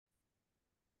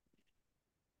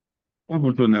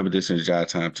Welcome to another edition of Jive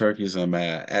Time Turkeys. I'm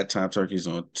at Time Turkeys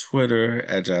on Twitter,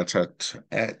 at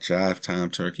Jive Time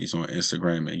Turkeys on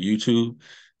Instagram and YouTube.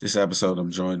 This episode,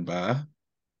 I'm joined by.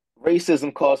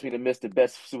 Racism caused me to miss the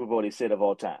best Super Bowl they said of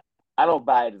all time. I don't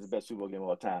buy it as the best Super Bowl game of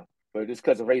all time, but just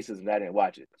because of racism, I didn't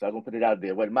watch it. So I'm gonna put it out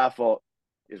there. It wasn't my fault.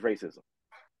 It's racism,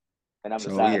 and I'm the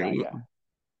So yeah, sideline guy.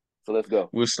 So let's go.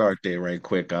 we'll start there right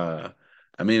quick. I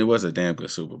mean, it was a damn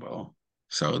good Super Bowl.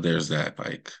 So there's that.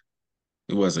 Like,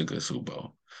 it was a good Super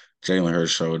Bowl. Jalen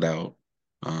Hurts showed out.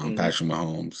 Mm-hmm. Patrick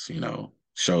Mahomes,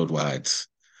 showed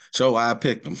why I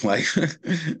picked him. Like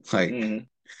Mm-hmm.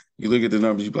 you look at the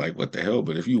numbers, you be like, what the hell?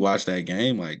 But if you watch that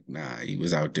game, like, nah, he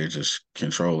was out there just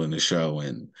controlling the show.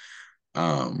 And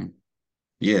um,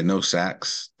 yeah, no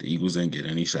sacks. The Eagles didn't get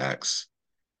any sacks.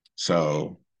 Yeah.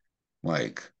 So,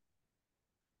 like,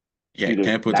 yeah, Do the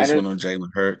can't put this Niners? one on Jalen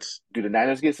Hurts. Do the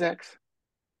Niners get sacks?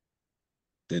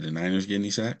 Did the Niners get any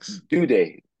sacks? Do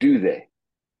they? Do they?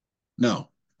 No.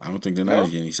 I don't think the Niners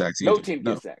No. get any sacks No either. team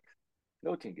No. gets sacks.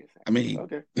 No team gets I sacks. mean,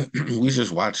 Okay. we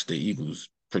just watched the Eagles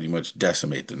pretty much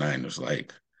decimate the Niners.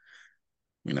 Like,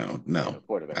 Stand no. up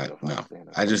quarterback I though. no. Stand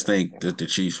up I just quarterback. think Yeah. that the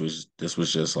Chiefs was this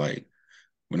was just like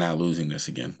we're not losing this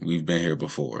again. We've been here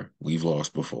before. We've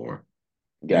lost before.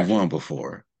 We've Gotcha. won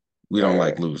before. We Right. don't Right.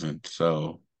 like Right. losing.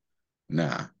 So,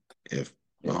 nah. If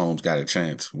Yeah. Mahomes got a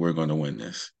chance, we're going to win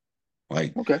this.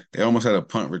 Like, Okay. they almost had a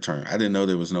punt return. I didn't know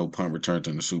there was no punt returns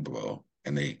in the Super Bowl,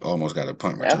 and they almost got a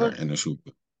punt return Ever? in the Super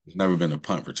Bowl. There's never been a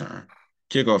punt return.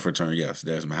 Kickoff return, yes,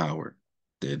 Desmond Howard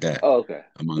did that, Oh, okay.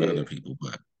 among other Yeah. people.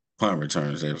 But punt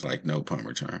returns, there was like no punt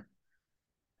return.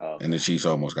 Oh, And the okay. Chiefs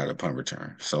almost got a punt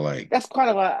return. So, like, That's kind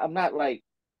of why I'm not like.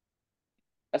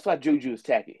 That's why Juju is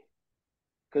tacky.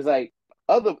 Cause like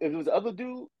if it was other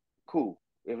dude, cool.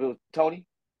 If it was Tony,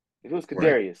 if it was right.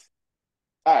 Kadarius,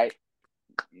 all right,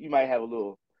 you might have a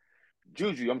little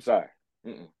Juju. I'm sorry,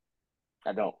 Mm-mm,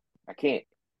 I don't. I can't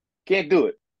do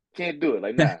it. Can't do it.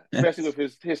 Like nah, especially with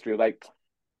his history. Like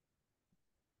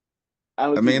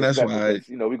I'm gonna I keep it mean, that's respectful why, because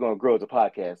we're gonna grow as a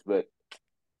podcast. But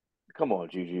come on,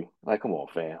 Juju. Like come on,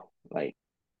 fam. Like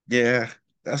yeah,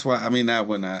 that's why. I mean, not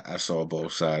when I saw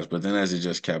both sides, but then as it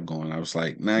just kept going, I was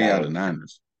like, now y'all the nah,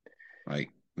 Niners.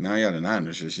 Like, now y'all the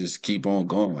Niners. Just keep on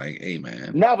going. Like, hey,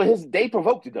 man. nah. But they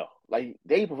provoked it though. Like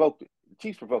they provoked it. The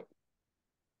Chiefs provoked it.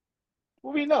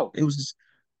 What we know? It was just,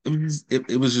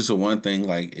 it was just a one thing.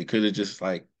 Like it could have just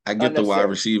like I get the wide Unnecessary.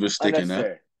 receiver sticking up.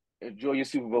 Unnecessary. Enjoy your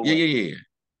Super Bowl Yeah, win. yeah, yeah.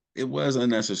 It was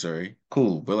unnecessary.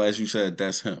 Cool. But as you said,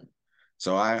 that's him.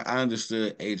 So I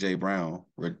understood AJ Brown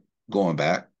going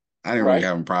back. I didn't really Right.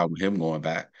 have a problem with him going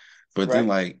back. But then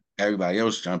Right. like everybody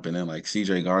else jumping in, like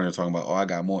CJ Gardner talking about, oh, I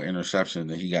got more interceptions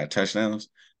than he got touchdowns.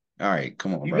 All right,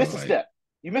 come on, You bro. missed a Like, step.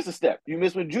 You missed a step. You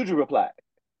missed when Juju replied.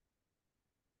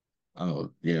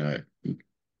 oh yeah,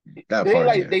 that They part,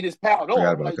 like yeah. they just piled Forgot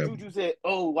on. about Like that. Juju said,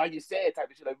 "Oh, why you sad?" type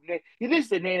of shit. Like he didn't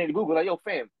say nan in the Google. Like yo,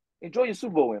 fam, enjoy your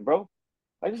Super Bowl win, bro.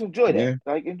 Like just enjoy that. Yeah.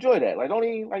 Like enjoy that. Like don't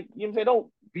even like you know what I'm saying. Don't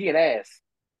be an ass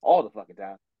all the fucking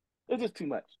time. It was just too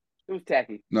much. It was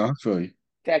tacky, No, I feel you.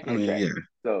 tacky I and mean, cracky.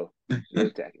 So yeah, it yeah.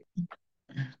 was tacky.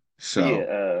 But yeah,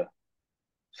 So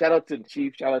shout out to the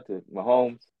Chiefs. Shout out to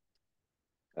Mahomes.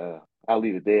 Uh, I'll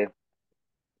leave it there.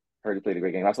 Heard he played a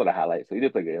great game. I saw the highlights, so he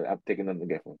did play good. I'm taking nothing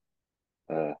again from him.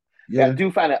 I yeah.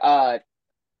 do find it odd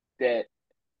that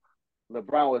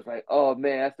LeBron was like, "Oh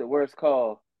man, that's the worst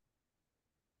call."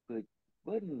 But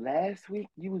wasn't last week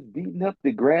you was beating up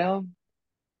the ground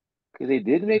because they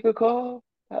did make a call?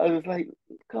 I was like,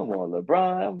 "Come on,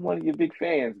 LeBron, I'm one of your big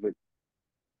fans, but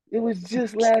it was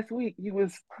just last week. You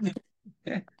was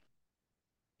at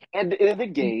the end of the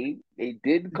game. They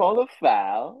didn't call a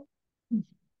foul.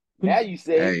 Now you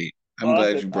say, Hey, I'm oh, that's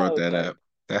glad a you brought foul that call, up.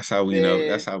 That's how we know.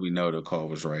 That's man." how we know the call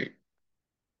was right.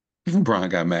 Brian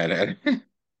got mad at it.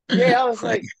 Yeah, I was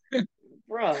Like like,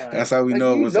 "Bro, that's how we like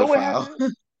know it you was a know what foul.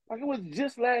 happened? Like it was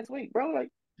just last week, bro. Like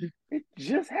it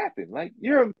just happened. Like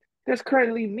there's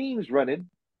currently memes running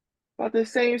about the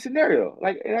same scenario.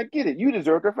 Like, and I get it. You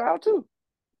deserve the foul too.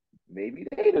 Maybe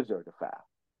they deserve the foul.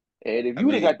 And if I you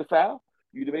would have mean, got the foul,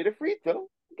 you'd have made a free throw.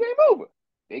 Game over.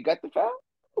 They got the foul.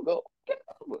 We'll go. Game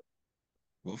over.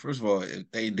 well, first of all,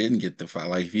 if they didn't get the foul,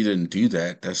 like if you didn't do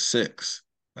that, that's six.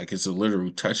 Like it's a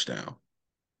literal touchdown.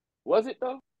 Was it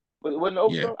though? But it wasn't an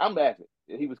Yeah. overthrow. I'm asking.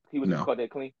 He would have No. caught that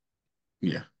clean.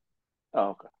 Yeah.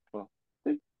 Oh, okay. Well,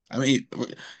 oh, I mean,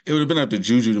 it would have been up to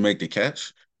Juju to make the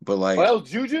catch, but that like was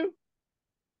Juju.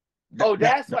 that, Oh, that,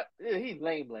 that's what. Yeah, he's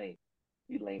lame.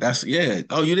 He's that's lame. yeah.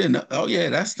 Oh, you didn't know. Oh, yeah.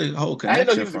 That's the whole I didn't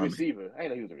know he connection was a from it. receiver. I didn't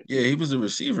know he was a Yeah, he receiver. was a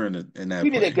receiver in He that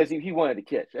did it play. because he wanted to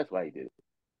catch. That's why he did it.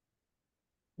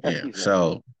 Yeah. He's lame.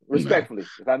 So. No. Respectfully,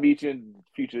 if I meet you in the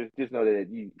future, just know that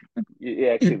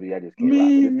your I activity I just can't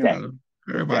rock with. mean, It's tacky.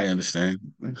 It's everybody tacky. understand.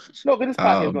 No, but this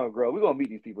podcast is Um, gonna grow. We're gonna meet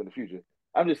these people in the future.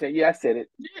 I'm just saying, yeah, I said it.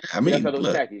 I Yeah, I mean, thought it was look,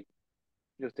 tacky.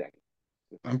 It was tacky.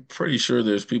 It was tacky. I'm pretty sure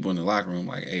there's people in the locker room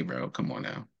like, hey, bro, come on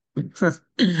now.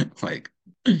 like,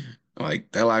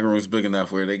 like that locker room is big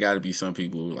enough where they got to be some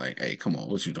people who like, hey, come on,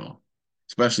 what you doing?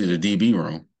 Especially the Yeah. DB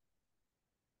room.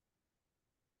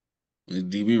 The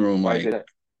DB room, Why you say like, that?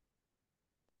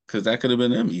 because that could have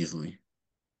been them easily.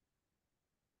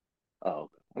 Oh,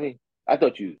 I mean, I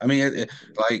thought you. I mean,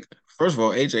 like, first of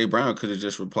all, AJ Brown could have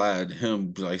just replied to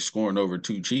him like scoring over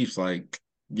two Chiefs. Like,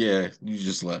 yeah, you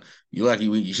lucky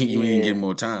you didn't get Yeah.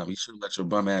 more time. You should have let your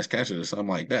bum ass catch it or something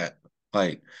like that.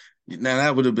 Like, now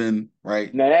that would have been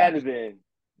right. Now that'd have been.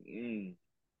 Mm,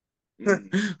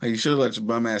 mm. Like, you should have let your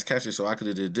bum ass catch it so I could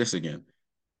have did this again.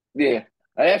 Yeah,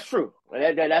 that's true.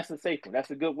 That's a safe one.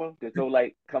 That's a good one. Just don't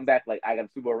like come back like I got a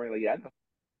Super Bowl ring. Like yeah, I know.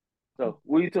 So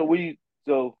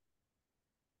so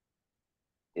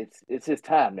it's his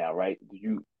time now, right?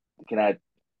 You can I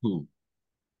Who?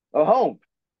 home.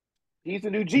 He's the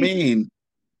new I Jesus. mean,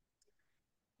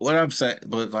 what I'm saying,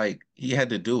 but like he had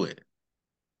to do it.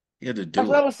 He had to That's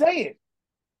do what I it. was saying.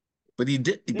 But he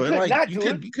did. He But could like not do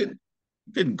it. you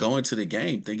couldn't go into the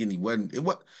game thinking he wasn't.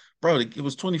 Bro. It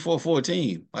was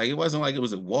 24-14. Like it wasn't like it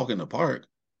was a walk in the park.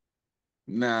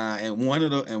 Nah, and one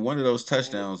of those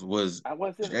touchdowns was I Jalen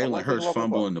wasn't saying Hurts walking apart.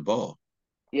 fumbling the ball.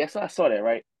 Yes, I saw that.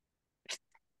 Right.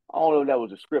 I don't know if that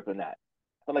was a script or not.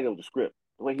 I felt like it was a script.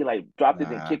 The way he like dropped it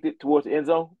and Nah, kicked it towards the end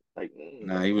zone. Like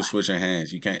nah, that's he a was lot. switching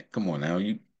hands. You can't. Come on now,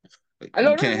 I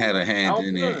know. you No, no, can't have a no. I hand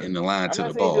don't. No, no, in no. the line I'm to the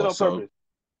not saying he did it ball. on So purpose.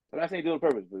 I'm not saying he did it on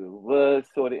purpose, but it was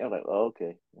sort of. I'm like, oh,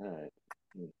 okay, all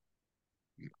right,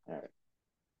 all right.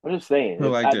 I'm just saying. feel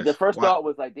like The this. first Why? thought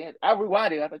was like, damn. I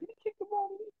rewinded. I thought, did he kick the ball?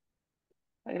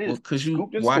 And they Well, just because you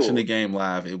scooped and watching the scored. game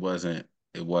live, I know. it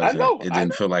I didn't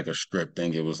know. feel like a script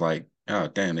thing. It was like, oh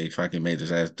damn, they fucking made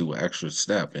his ass do an extra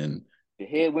step. And The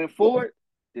head went forward,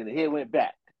 then the head went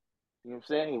back. You know what I'm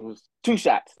saying? It was two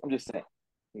shots. I'm just saying.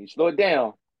 When you slow it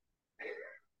down,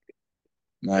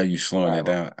 now you all slowing right, it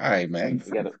bro. down. All right, man.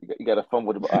 You got to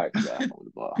fumble with the ball. All right, you got to fumble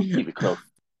with the ball. Keep it close.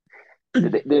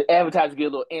 The advertisers get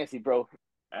a little antsy, bro.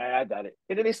 I got it.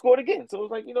 And then they scored again. So it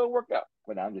was like, it worked out.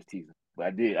 But now I'm just teasing. But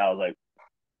I did. I was like,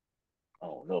 I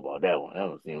don't know about that one. That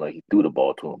one seemed like he threw the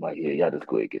ball to him. Like, yeah, y'all just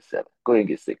go ahead and get 7. Go ahead and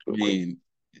get 6 I real quick. mean,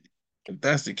 if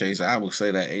that's the case, I would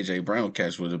say that AJ Brown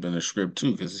catch would have been a script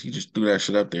too, because he just threw that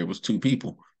shit up there. It was two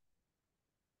people.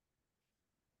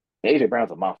 AJ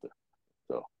Brown's a monster.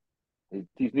 So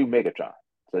he's new Megatron.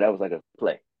 So that was like a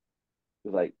play. It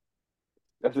was like,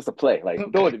 that's just a play. Like,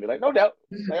 throw it Okay. to me. Like, no doubt.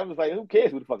 Like, I'm just like, who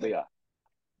cares who the fuck they are?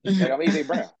 Like, I'm AJ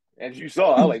Brown. As you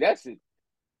saw, I was like, that shit,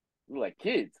 we were like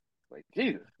kids. Like,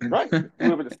 Jesus, right? Just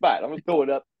threw it in the spot. I'm going to throw it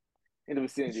up in the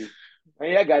vicinity.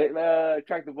 And yeah, I got it.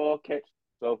 Track the ball, catch.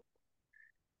 So,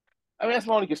 I mean, that's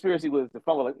my only conspiracy was the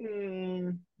fumble. Like,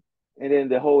 and then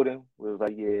the holding was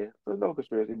like, yeah, there's no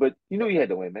conspiracy. But you knew you had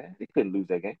to win, man. You couldn't lose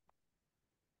that game.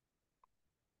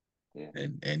 Yeah.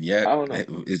 And I yet don't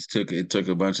know. it took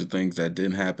a bunch of things that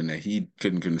didn't happen that he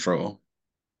couldn't control.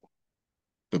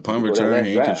 The punt Before that return, last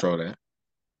he ain't drive, control that.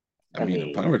 I I mean,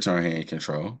 the punt mean, return, he ain't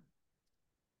control.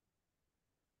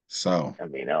 So, I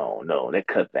don't know. That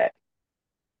cutback.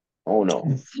 Oh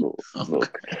no.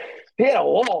 Look. He had a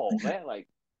wall, man. Like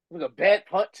it was a bad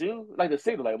punt too. Like the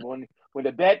signal, like when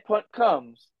the bad punt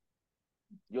comes,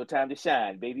 your time to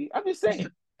shine, baby. I'm just saying.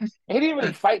 And he didn't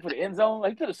really fight for the end zone.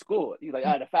 Like he could have scored. He's like,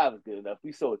 the 5 is good enough.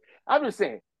 We saw it. I'm just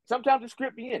saying. Sometimes the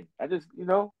script be in. I just,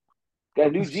 got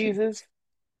a new Jesus,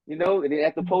 and then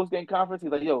at the post game conference,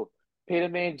 he's like, yo, pay the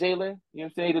man Jalen. You know what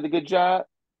I'm saying? He did a good job.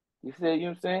 He said, you know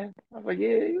what I'm saying? I was like,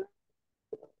 yeah.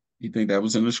 you think that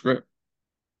was in the script?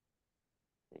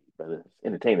 Brother, it's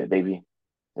entertainment, baby.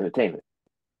 Entertainment.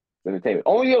 Entertainment.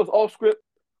 Only thing that was off script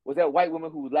was that white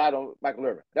woman who lied on Michael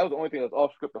Irvin. That was the only thing that was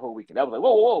off script the whole weekend. That was like,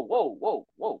 whoa, whoa, whoa, whoa,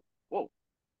 whoa, whoa.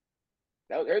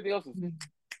 That was everything else was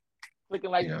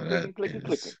clicking like Yeah, that clicking, clicking,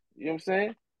 clicking. is. You know what I'm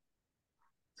saying?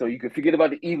 So you can forget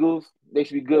about the Eagles. They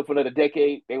should be good for another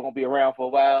decade. They won't be around for a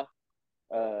while.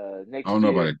 I Next don't know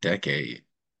about year, a decade.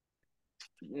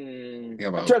 Yeah, in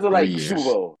about terms of three like Super years.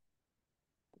 Bowl,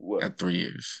 what Got 3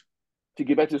 years. to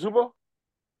get back to the Super Bowl?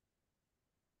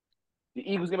 The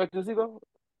Eagles get back to the Super Bowl?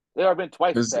 They already been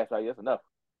twice this Because past 5 years. That's enough.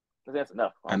 That's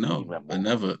enough. I I don't think know, you can have but more.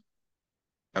 never.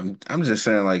 I'm just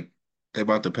saying, like they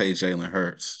about to pay Jalen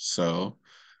Hurts, so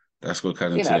that's gonna cut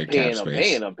They're into not their cap paying them,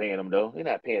 space. paying them though. They're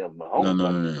not paying them No, Mahomes no, no,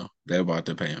 money. no, no. They're about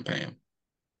to pay him. Seriously?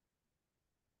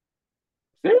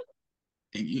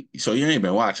 So you ain't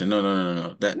been watching? No, no, no,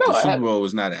 no. That No, the I Super haven't. Bowl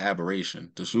was not an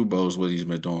aberration. The Super Bowl is what he's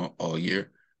been doing all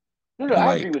year. No, And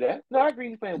I agree like with that. No, I agree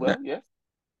he's playing well. Yes.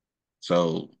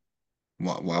 so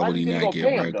why Why would do you he think they're not gonna get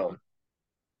pay him regular? though?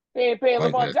 They ain't paying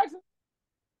Like Lamar Jackson.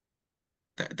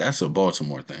 that's a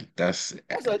Baltimore thing. That's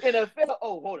That's an NFL.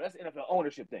 Oh, hold on. That's an NFL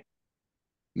ownership thing.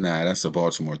 nah, that's a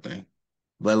Baltimore thing.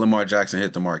 Let Lamar Jackson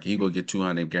hit the market. He gonna get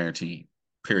 200 guaranteed.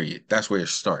 Period. That's where it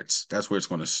starts. That's where it's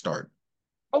gonna start.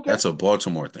 Okay. That's a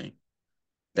Baltimore thing.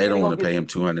 They And they're don't want gonna to pay get him you.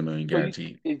 200 million So you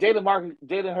guaranteed. is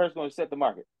Jalen Hurts gonna set the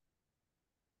market?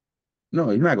 No,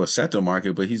 he's not gonna set the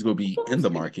market, but he's gonna That's be what I'm in the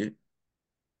saying. market.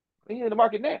 He's in the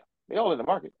market now. They all in the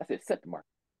market. I said set the market.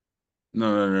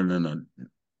 No.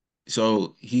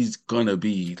 So he's gonna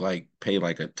be like paid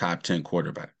like a top 10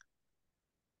 quarterback.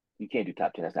 You can't do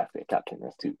top 10. That's not fair. Top 10.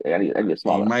 That's too. I need a He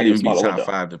smaller. I might need a even be smaller top window.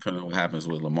 five depending on what happens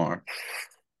with Lamar.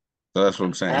 So that's what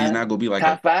I'm saying. Uh,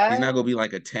 top He's not five. gonna be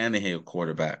like a Tannehill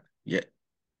quarterback. Yeah.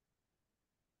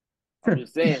 I'm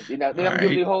just saying. All They not gonna right.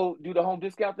 do the home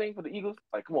discount thing for the Eagles.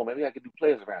 Like, come on, man. We got to do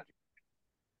players around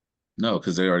No,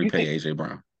 because they already you. You pay think? AJ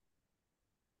Brown.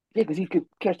 Yeah, because he could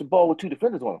catch the ball with two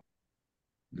defenders on him.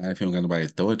 Not if he don't got nobody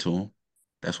to throw it to him.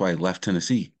 That's why he left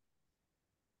Tennessee.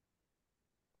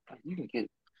 You can get a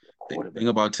quarterback.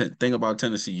 Think about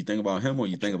Tennessee. You think about him or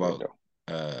you What's think your about window?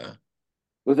 uh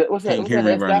What's that? King What's that?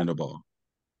 Henry That running stop? the ball.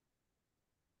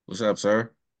 What's up,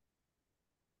 sir?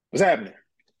 What's happening?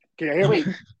 Can you hear me? Wait.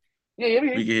 Yeah, yeah, We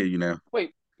yeah. can hear you now.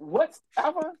 Wait. What's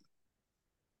Alpha?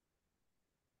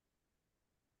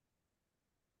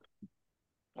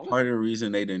 Part of the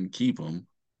reason they didn't keep him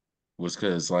was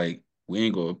because like we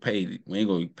ain't gonna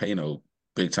pay no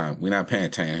big time. We're not paying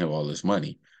Tannehill all this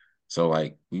money. So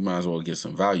like we might as well get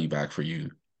some value back for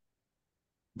you.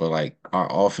 But like our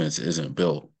offense isn't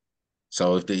built.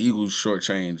 So if the Eagles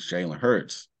shortchange Jalen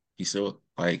Hurts, he still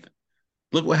like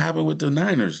look what happened with the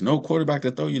Niners. No quarterback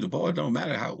to throw you the ball. It don't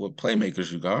matter what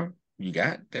playmakers you got. You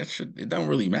got that should it don't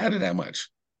really matter that much.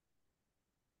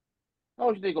 How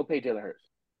much you think gonna pay Jalen Hurts?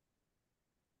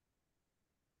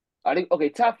 I think okay.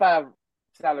 Top five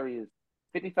salary is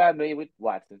 55 million with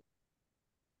Watson.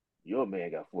 Your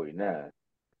man got 49.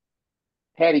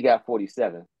 Hattie got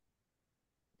 47.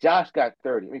 Josh got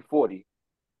 30. I mean 40.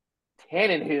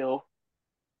 Tannenhill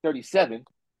 37.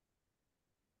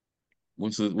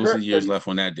 What's the Kurt years 30. left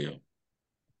on that deal?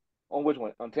 On which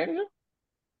one? On Tannehill?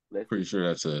 Let's Pretty see. sure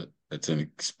that's an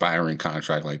expiring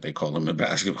contract like they call them in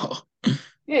basketball.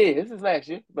 Yeah, this is last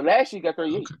year. But last year he got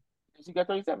 38. Okay. He got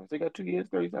 37. So he got 2 years,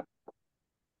 37.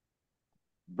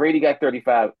 Brady got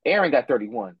 35. Aaron got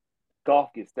 31.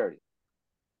 Golf gets 30.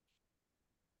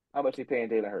 How much they paying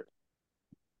Jalen Hurts?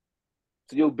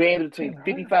 So you'll band between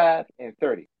 55 and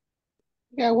 30.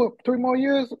 Yeah, what, 3 more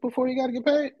years before you got to get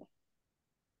paid?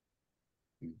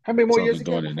 How many more So they're years he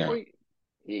got doing it before now.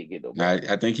 He ain't get no I, money.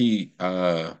 I think he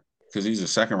because he's a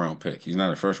second round pick. He's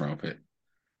not a first round pick.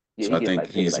 Yeah, So he I getting think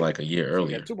like paid he's like like a year So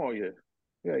he got earlier. 2 more years.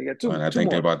 Yeah, he got And I two think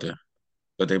more.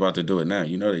 they about to do it now.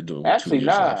 You know they do it with two actually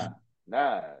years left.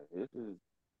 nah. This is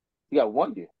he got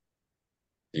 1 year.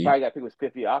 See? Probably got to pick his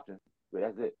 5th year option, but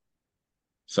that's it.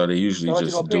 So they usually So how much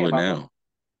you gonna just pay do him, it Alpha? now.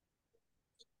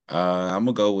 I'm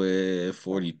gonna go with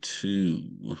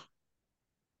 42.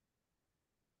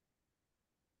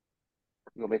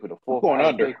 You gonna make it a I'm fourth going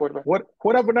highest under. paid quarterback?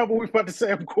 Whatever number we about to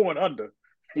say, I'm going under.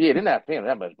 Yeah, they're not paying him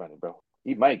that much money, bro.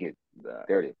 He might get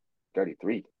 30,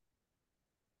 33.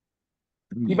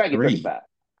 He might get 3. 35.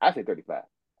 I say 35.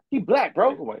 He black, They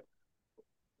bro. go wait.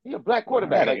 He a black Well,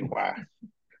 quarterback. that Like ain't why.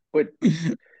 But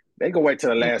they go wait till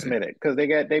the last Okay. minute because they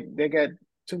got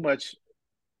too much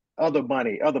other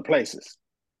money, other places.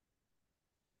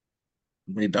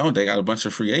 They don't. They got a bunch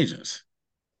of free agents.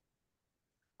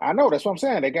 I know that's what I'm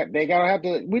saying. They gotta have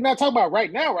to. We're not talking about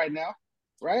right now,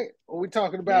 right? Or we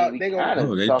talking man, about we they gonna kind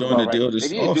No, of they talking doing about the right. deal They this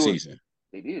need to do it. offseason.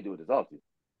 They need to do it this offseason.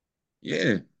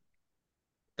 Yeah.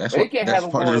 But they can't have That's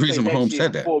him part of going the to play reason next Mahomes year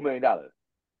said for that. $4 million.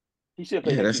 He should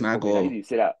play Yeah, next that's season for not $4 million. He going. needs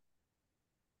to sit out.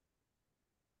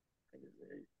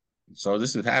 So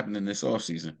this is happening this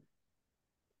offseason.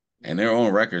 And they're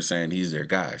on record saying he's their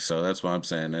guy. So that's why I'm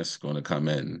saying that's going to come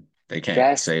in. They can't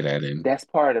That's say that in that's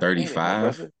part of the payment, my 35.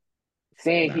 brother.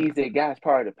 Saying Nah. he's their guy's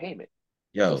part of the payment.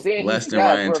 So Yo, saying he's less the than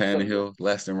guy's Ryan worth $7 million. Tannehill,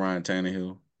 less than Ryan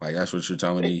Tannehill. Like that's what you're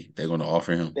telling they me they're going to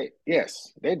offer him.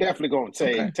 yes, they definitely gonna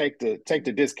Okay. take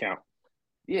the discount.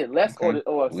 Yeah, less Okay.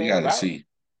 or We same got to amount. see.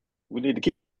 We need to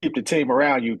keep the team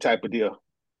around you type of deal.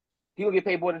 He gonna get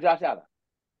paid more than Josh Allen.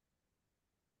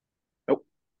 Nope.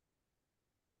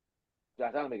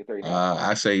 Josh Allen making 39.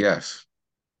 I say yes.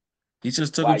 He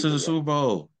just took him Why you to say the yes? Super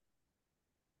Bowl.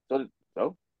 So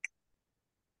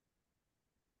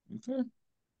Okay.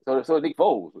 so Nick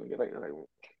Foles.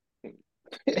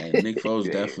 And Nick Foles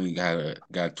Yeah, definitely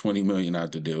got 20 million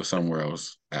out the deal somewhere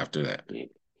else after that. yeah.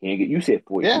 He ain't get, you said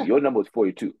 42. Yeah. Your number was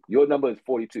 42. Your number is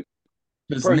 42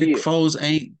 Because per Nick year. Foles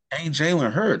ain't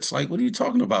Jalen Hurts. Like, what are you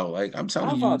talking about? Like, I'm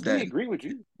telling you We that. agree with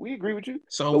you. We agree with you.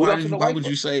 So But we also know why white would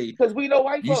you folks. say Because we know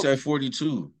white you folks. said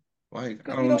 42? Like, I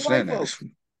Because don't we know white understand that. folks.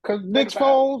 Because Nick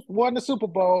Foles won the Super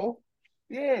Bowl.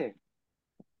 Yeah.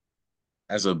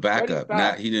 As a backup,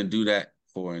 35. he didn't do that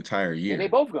for an entire And they year.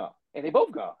 both gone.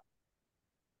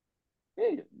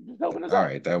 Yeah, just open us All up.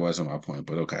 right, that wasn't my point,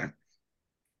 but okay.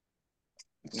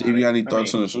 Steve, No, you got any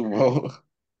thoughts on the Super Bowl?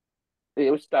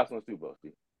 Yeah, what's your thoughts on the Super Bowl,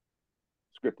 Steve?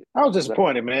 Scripted. I was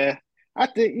disappointed, man. I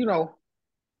think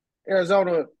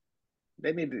Arizona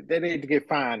they need to get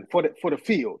fined for the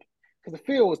field because the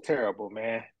field was terrible,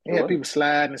 man. They had people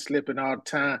sliding and slipping all the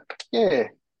time. Yeah,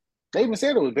 they even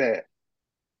said it was bad.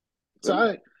 So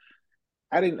really?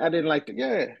 I didn't like the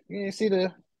you didn't see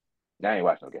the. I ain't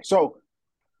watching no game. So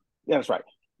yeah, that's right.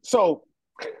 So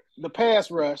the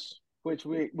pass rush, which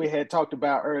we had talked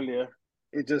about earlier,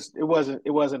 it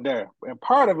wasn't there, and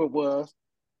part of it was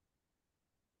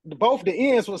both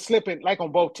the ends were slipping like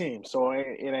on both teams. So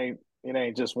it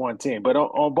ain't just one team, but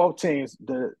on both teams,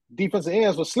 the defensive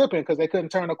ends were slipping because they couldn't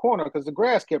turn the corner because the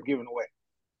grass kept giving away,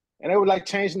 and they were like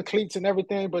changing the cleats and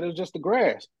everything, but it was just the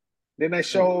grass. Then they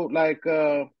showed like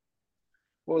what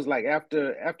was like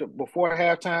after before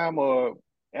halftime or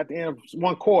at the end of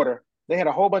one quarter, they had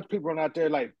a whole bunch of people out there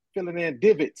like filling in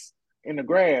divots in the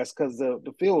grass because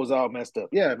the field was all messed up.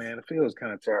 Yeah, man, the field was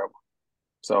kind of terrible.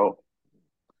 So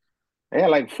they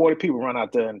had like 40 people run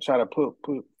out there and try to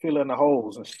fill in the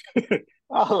holes. And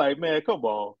I was like, man, come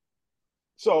on.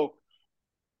 So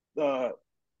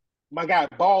my guy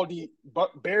Baldy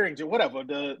Behringer, whatever,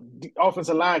 the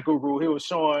offensive line guru, he was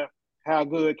showing how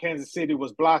good Kansas City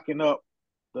was blocking up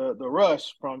the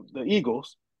rush from the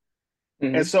Eagles.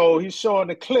 Mm-hmm. And so he's showing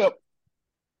the clip,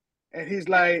 and he's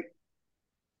like,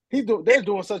 they're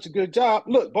doing such a good job.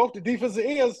 Look, both the defensive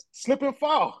ends slip and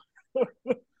fall.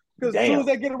 Because as soon as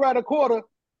they get around the quarter,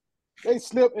 they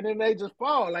slip and then they just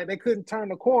fall. Like they couldn't turn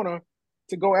the corner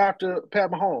to go after Pat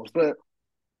Mahomes. But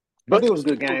I think it was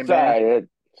a good game, man.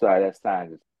 Sorry, that's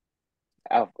time.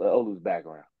 Olu's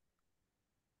background.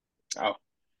 Oh.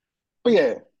 But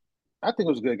yeah, I think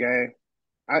it was a good game.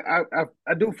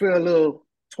 I do feel a little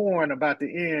torn about the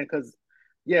end because,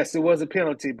 yes, it was a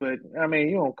penalty, but, I mean,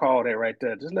 you don't call that right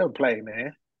there. Just let him play,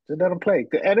 man. Just let him play.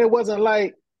 And it wasn't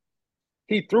like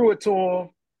he threw it to him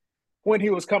when he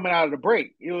was coming out of the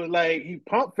break. It was like he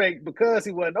pump faked because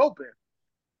he wasn't open.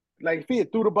 Like if he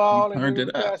had threw the ball and it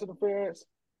was pass interference.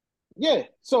 Yeah.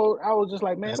 So I was just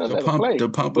like, man, let him play. The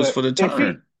pump was for the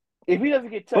turn. If he doesn't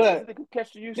get touched, is it a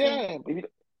catch to you, Steve? Yeah.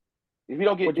 If you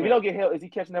don't get held, is he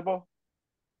catching that ball?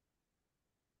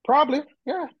 Probably,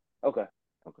 yeah. Okay.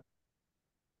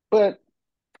 But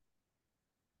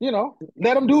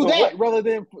let him do that rather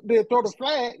than throw the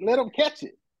flag. Let him catch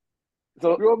it.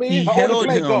 So you know what I mean? He held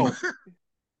him. Go.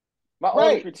 My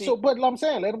only critique. So, but I'm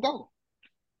saying, let him go.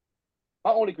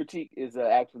 My only critique is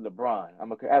actually LeBron.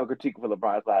 I have a critique for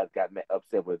LeBron. That's why I got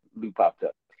upset with Lou popped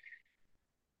up.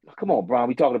 Come on, Bron.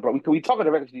 We talking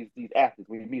to these athletes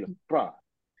when you meet them. Bron,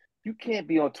 you can't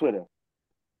be on Twitter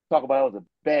talk about it was a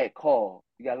bad call.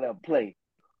 You gotta let them play.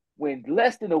 When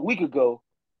less than a week ago,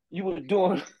 you were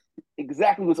doing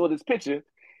exactly what's on this picture because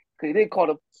they didn't call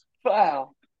the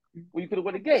foul when you could have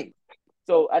won the game.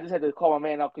 So I just had to call my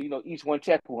man out because each one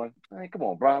check one. I mean, come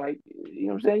on, Bron. Like, you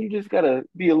know what I'm saying? You just gotta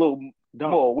be a little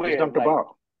more aware. Just dunk the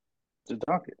ball. Just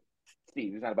dunk it.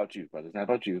 Steve, it's not about you, brother. It's not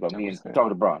about you. It's about me and talking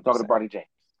to Bron. Talking to Bronny James.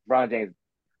 Bron James.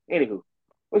 Anywho,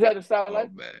 what's that the style like?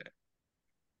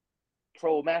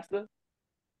 Troll master.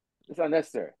 It's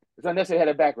unnecessary. It's unnecessary to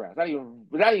have a background.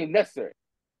 It's not even necessary.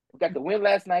 We got the win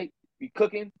last night. We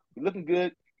cooking. We looking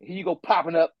good. And here you go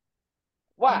popping up.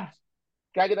 Why?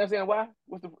 Can I get an understanding why?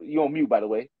 You on mute, by the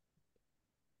way.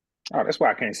 Oh, that's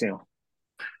why I can't see him.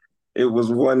 It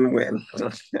was one win.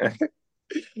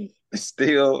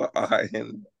 Still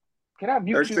in. Can I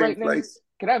mute you right place?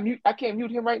 Now? Can I mute? I can't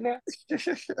mute him right now.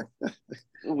 It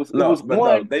was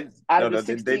one out of the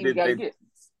 16 you got to get.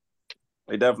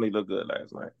 They definitely looked good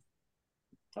last night.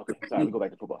 Okay, sorry. We go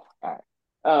back to football.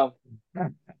 All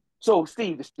right. So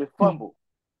Steve, the fumble,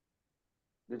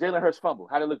 the Jalen Hurts fumble.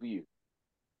 How did it look to you?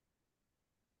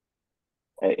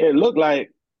 It looked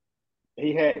like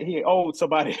he owed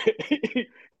somebody.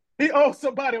 he owed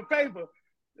somebody a favor.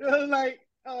 It was like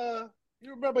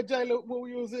you remember Jalen when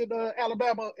we was in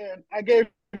Alabama and I gave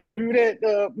you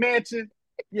that mansion.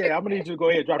 Yeah, I'm gonna need you to go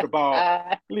ahead and drop the ball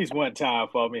at least one time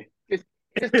for me.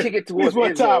 Just kick it towards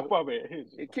one time for me.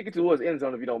 Kick it towards end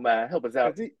zone if you don't mind. Help us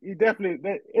out. He definitely.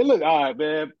 It looked all right,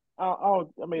 man. I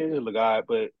mean, it looked all right,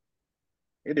 but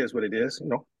it is what it is,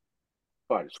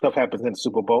 stuff happens in the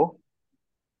Super Bowl.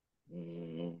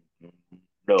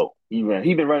 No, he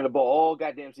been running the ball all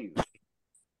goddamn season.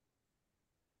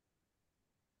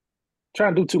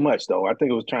 Trying to do too much though. I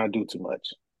think it was trying to do too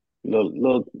much.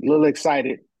 Little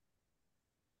excited,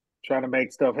 trying to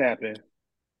make stuff happen.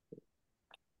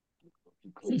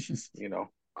 You know,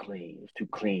 Clean. It was too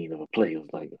clean of a play. It was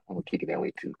like, I'm gonna kick it that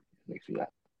way too. Makes you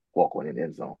walk one in the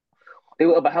end zone. They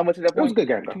were about how much at that point? It was a good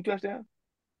game though. 2 touchdowns.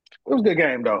 It was a good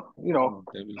game though. You know,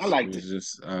 I liked it. It was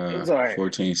just It was all right.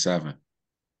 14-7.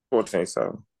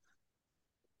 14-7.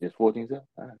 Just 14-7.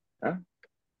 Huh?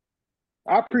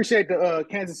 I appreciate the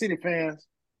Kansas City fans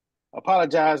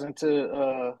apologizing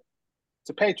to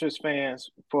Patriots fans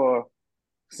for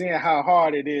seeing how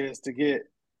hard it is to get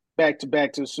back to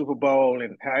the Super Bowl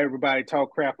and how everybody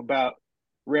talk crap about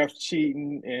refs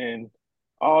cheating and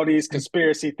all these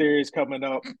conspiracy theories coming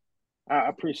up. I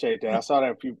appreciate that. I saw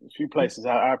that a few places.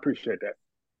 I appreciate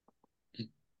that.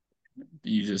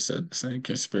 You just said the same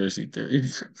conspiracy theory.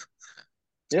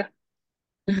 Yeah.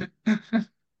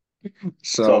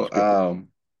 So,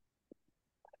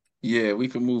 yeah, we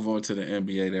can move on to the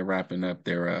NBA. They're wrapping up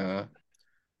their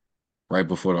right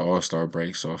before the All-Star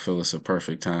break, so I feel it's a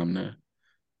perfect time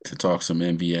to talk some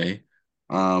NBA.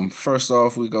 First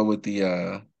off, we go with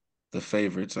the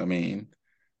favorites. I mean,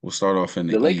 we'll start off in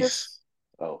the Lakers? East.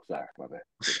 Oh, sorry, my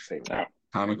bad.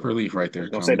 Comic relief right there.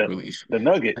 Comic relief. The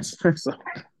Nuggets. So.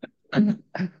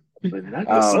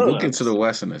 We'll get to the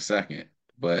West in a second,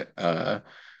 but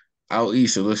out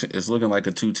East, it's looking like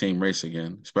a two-team race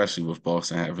again, especially with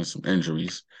Boston having some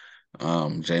injuries.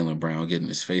 Jaylen Brown getting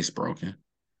his face broken.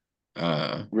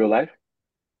 Real life?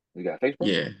 We got face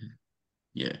broken?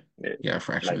 Yeah. He got a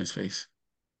fracture in his face.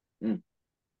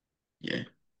 Yeah.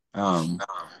 I'll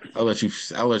let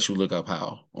you look up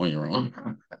how on your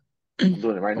own. I'm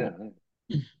doing it right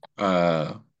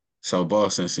now. So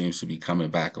Boston seems to be coming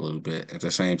back a little bit. At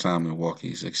the same time,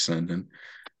 Milwaukee's extending.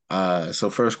 So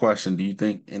first question, do you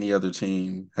think any other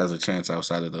team has a chance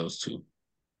outside of those two?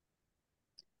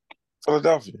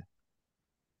 Philadelphia.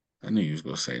 I knew you was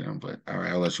gonna say them, but all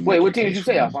right, I'll let you. Wait, what team did you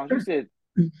say, Alphonse?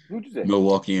 Who'd you say?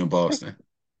 Milwaukee and Boston.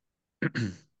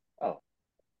 Oh.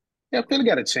 Yeah, Philly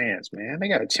got a chance, man. They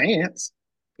got a chance.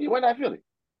 Yeah, why not Philly?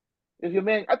 If your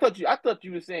man, I thought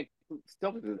you were saying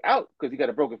Celtics is out because he got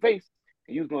a broken face,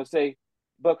 and you was gonna say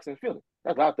Bucks and Philly.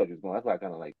 That's what I thought you was going. That's why I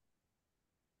kind of like.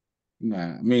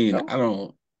 Nah, I mean, No? I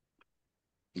don't.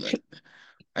 Like,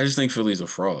 I just think Philly's a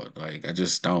fraud. Like, I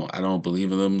just don't. I don't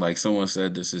believe in them. Like someone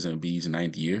said, this is Embiid's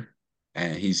 9th year,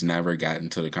 and he's never gotten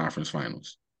to the conference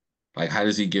finals. Like, how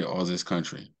does he get all this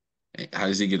country? How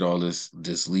does he get all this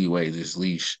leeway, this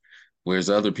leash? Whereas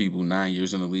other people 9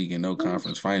 years in the league and no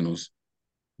conference finals,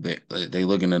 they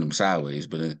looking at him sideways.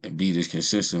 But Embiid is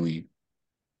consistently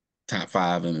top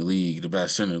 5 in the league, the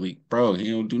best center in the league. Bro, he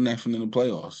don't do nothing in the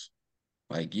playoffs.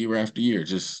 Like year after year,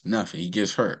 just nothing. He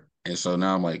gets hurt. And so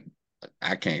now I'm like,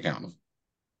 I can't count him.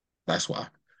 That's why.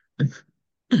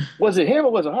 Was it him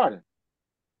or was it Harden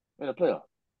in the playoff?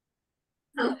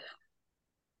 I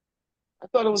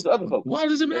thought it was the other folks. Why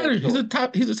does it matter? He's a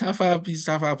top 5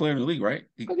 player in the league, right?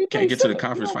 He can't get to the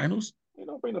conference finals. You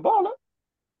don't bring the ball up.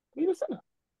 He's a center.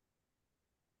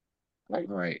 Like,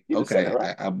 right. Okay. Center,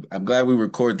 right? I'm glad we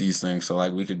record these things so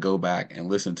like we could go back and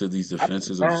listen to these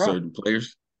defenses of certain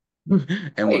players.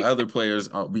 And when other players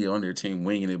be on their team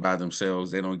winging it by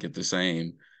themselves, they don't get the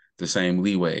same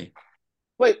leeway.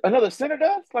 Wait, another center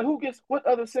does? Like what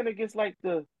other center gets like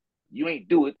the you ain't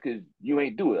do it because you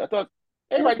ain't do it? I thought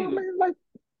everybody like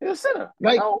a center.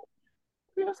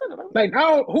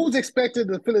 Who's expected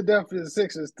the Philadelphia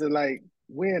Sixers to like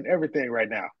win everything right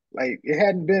now? Like it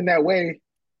hadn't been that way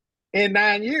in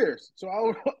 9 years. So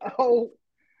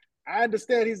I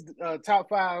understand he's a top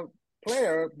 5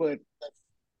 player, but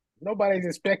nobody's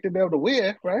expected them to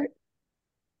win, right?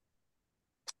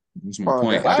 That's my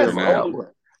point.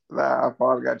 I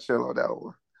finally got chill on that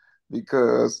one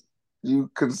because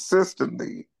you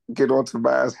consistently get on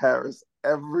Tobias Harris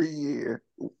every year,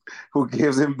 who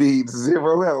gives Embiid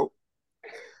zero help.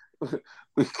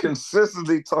 We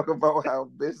consistently talk about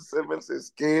how Ben Simmons is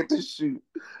scared to shoot.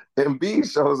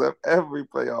 Embiid shows up every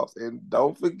playoffs, and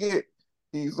don't forget,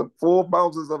 he's a 4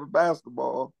 bounces of a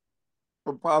basketball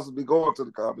from possibly going to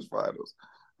the conference finals.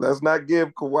 Let's not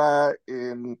give Kawhi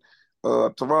and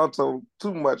Toronto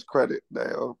too much credit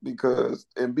now because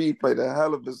Embiid played a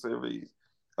hell of a series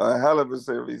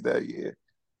that year.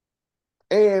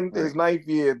 And his 9th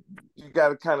year, you got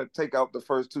to kind of take out the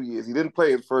first 2 years. He didn't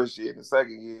play his first year. The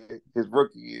second year, his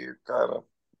rookie year, kind of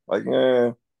like,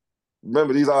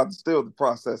 remember, these are still the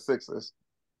process Sixers.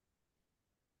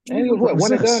 And he was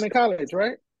one and done in college,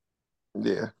 right?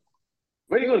 Yeah.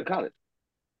 Where did he go to college?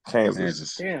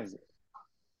 Kansas. Kansas.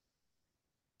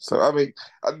 So I mean,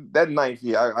 that 9th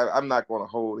year, I'm not going to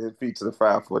hold his feet to the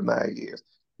fire for 9 years,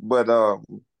 but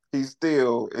he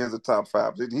still is a top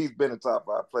 5. He's been a top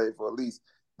 5 player for at least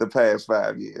the past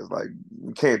 5 years. Like,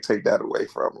 you can't take that away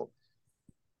from him.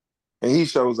 And he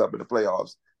shows up in the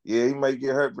playoffs. Yeah, he might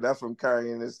get hurt, but that's from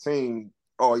carrying his team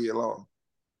all year long.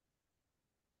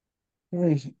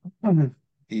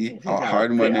 He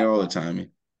Harden wasn't there all the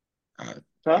time. All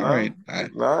right.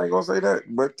 No, I ain't gonna say that.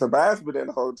 But Tobias been there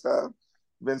the whole time.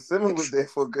 Ben Simmons was there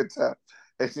for a good time.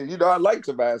 And I like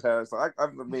Tobias Harris. So I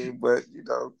mean, but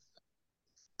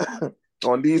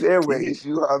on these airways,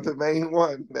 you are the main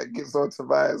one that gets on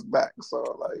Tobias' back. So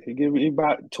like, he give me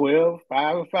about 12,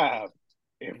 5, and 5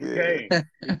 every game.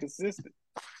 Be consistent.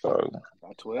 So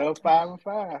about 12, 5, and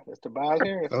 5. That's Tobias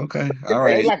Harris. Okay, all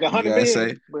right. They like 100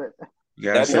 million, but you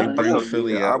gotta say bring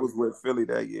Philly up. I was with Philly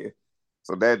that year,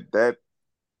 so that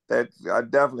I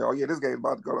definitely. Oh yeah, this game's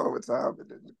about to go to overtime, and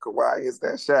then Kawhi hits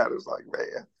that shot. It's like,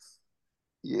 man,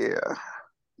 yeah.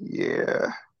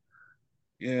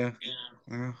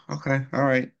 Okay, all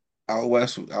right. Out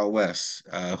west.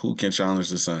 Who can challenge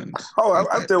the Suns? Oh,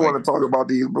 I still want to talk about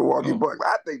these Milwaukee Bucks.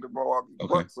 I think the Milwaukee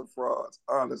Bucks are frauds.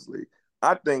 Honestly,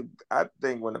 I think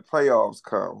when the playoffs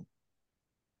come,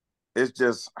 it's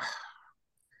just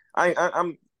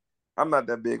I'm not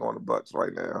that big on the Bucks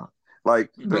right now.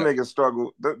 Like the niggas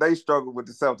struggle. They struggled with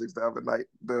the Celtics the other night.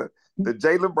 The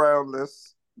Jaylen Brown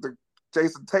list, the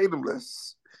Jason Tatum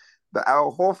list, the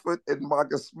Al Horford and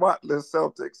Marcus Smart list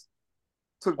Celtics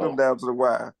took them down to the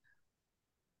wire.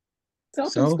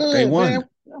 So they won.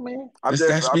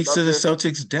 That speaks to the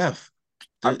Celtics' depth.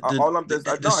 The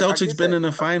Celtics been in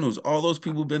the finals. All those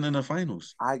people been in the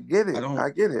finals. I get it.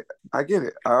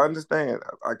 I understand.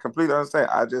 I completely understand.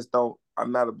 I just don't.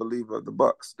 I'm not a believer of the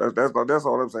Bucks. That's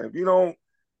all I'm saying. If you don't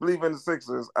believe in the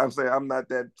Sixers, I'm saying I'm not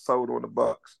that sold on the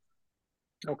Bucks.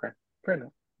 Okay, fair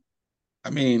enough. I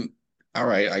mean, all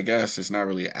right. I guess it's not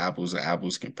really apples to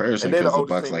apples comparison because the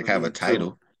Bucks have a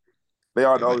title. Too. They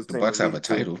are the oldest team. The Bucks have a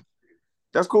title. Too.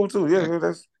 That's cool too. Yeah,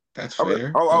 that's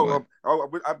fair.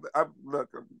 Look,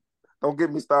 don't get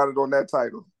me started on that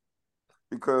title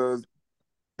because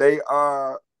they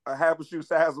are a half a shoe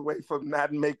size away from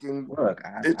not making. Look,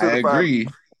 I agree.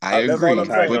 I agree,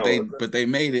 but they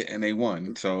made it and they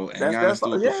won. So and Giannis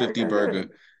threw up a 50 burger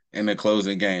in the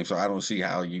closing game. So I don't see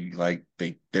how you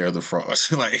they're the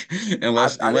frauds.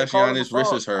 unless Giannis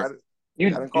wrist is hurt. You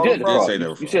did say they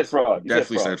were frauds. You said fraud.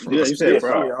 Definitely said frauds. Yeah, you said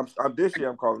fraud. This year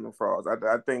I'm calling them frauds.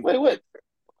 I think. Wait.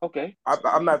 Okay.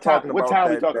 I'm not talking about what time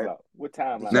are we talking about? What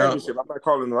time? Championship. I'm not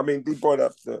calling them. I mean, they brought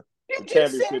up the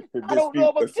championship to I don't know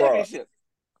about the championship.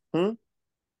 You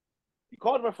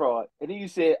called them a fraud, and then you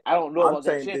said, "I don't know about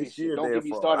that championship." This year don't get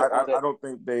me started. I don't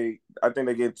think I think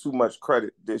they get too much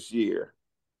credit this year.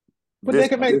 But they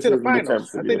can make it to the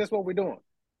finals. I think that's what we're doing.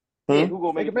 Yeah,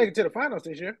 who they can make it to the finals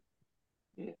this year.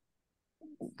 Yeah.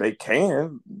 They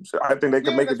can. I think they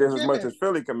can make it just as much as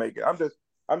Philly can make it.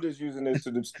 I'm just using this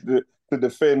to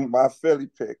defend my Philly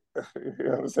pick.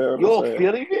 You understand what I'm saying?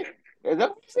 Philly pick? Is that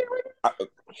what you're saying right now?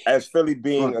 As Philly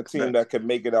being a team that can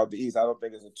make it out the East, I don't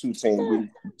think it's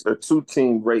a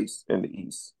two-team race in the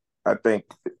East. I think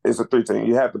it's a 3-team.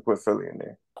 You have to put Philly in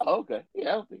there. Oh, okay.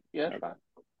 Yeah, that's fine.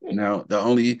 Yeah. Now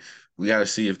we got to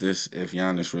see if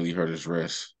Giannis really hurt his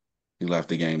wrist. He left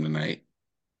the game tonight.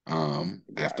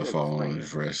 After falling on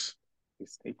his wrist.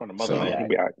 He's from the motherland. He'll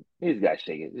be all right. He's got to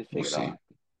shake it. Just shake it off.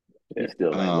 He's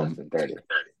still less than 30.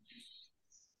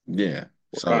 Yeah.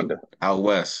 So out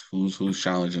west, who's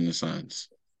challenging the Suns?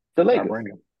 The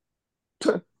Lakers.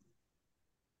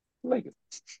 Lakers.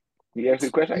 You asked me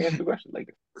a question. I answered the question.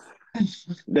 Lakers.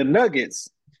 The Nuggets.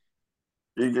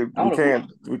 We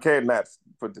can't not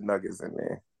put the Nuggets in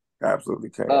there. Absolutely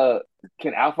can't.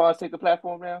 Can Alphonse take the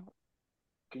platform now?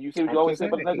 Can you say what you always say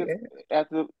about the Nuggets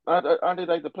after aren't they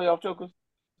like the playoff chokers?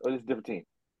 Or is it a different team?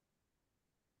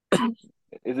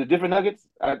 Is it different Nuggets?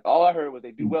 All I heard was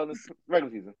they do well in the regular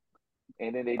season.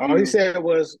 And then all he said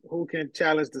was who can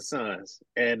challenge the Suns.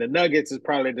 And the Nuggets is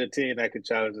probably the team that can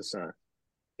challenge the Suns.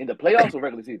 In the playoffs or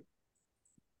regular season?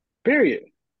 Period.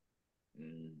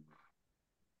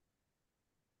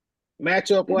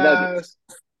 Matchup wise,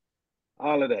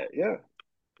 all of that, yeah.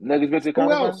 Nuggets been to the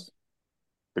conference.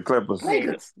 The Clippers.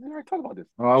 Lakers. We already talked about this.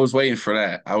 Oh, I was waiting for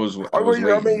that. I was waiting.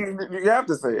 I mean, you have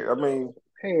to say it. I mean,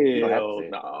 hell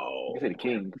no. You can say the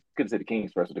Kings. Could say the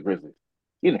Kings first with the Grizzlies.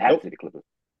 You didn't have to say the Clippers.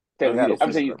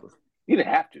 I'm saying you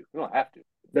didn't have to. You don't have to.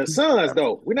 The Suns,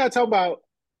 though. We're not talking about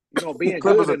being the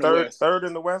Clippers good are third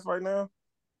in the West right now.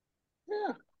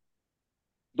 Yeah.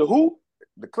 The who?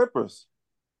 The Clippers.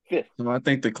 Fifth. So I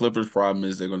think the Clippers' problem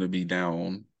is they're going to be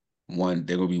down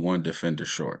they're gonna be one defender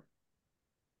short.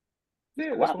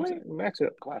 Yeah, that's what I'm saying. Matchup.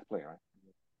 Kawhi's playing, right?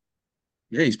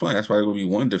 Yeah, he's playing. That's why they're gonna be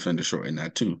one defender short in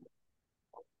that too.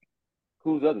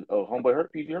 Who's the other? Oh, homeboy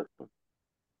hurt, PG hurt.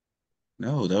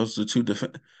 No, those are the two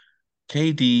defend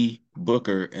KD,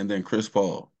 Booker, and then Chris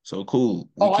Paul. So cool.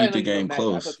 We Oh, I keep didn't know the you game meant match. I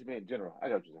close. thought you meant in general. I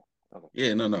got what you said. Okay.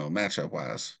 Yeah, no, matchup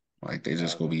wise. Like they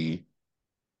just gonna Okay. be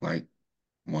like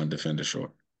one defender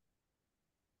short.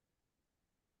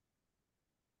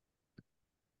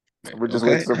 We're just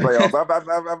waiting Okay. to the playoffs.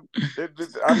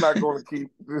 I'm not going to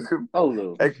keep Oh,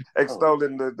 Lou.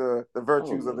 extolling the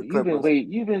virtues of the Clippers.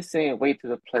 You've been saying wait to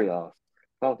the playoffs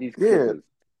about these Yeah, Clippers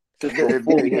since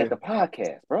before we had the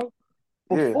podcast, bro.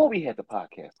 Before we had the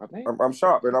podcast, my man. I'm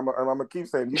sharp, and I'm gonna keep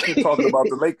saying. You keep talking about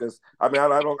the Lakers. I mean,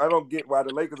 I don't get why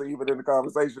the Lakers are even in the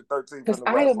conversation. 13 Because from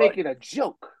the I West. am making a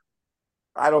joke.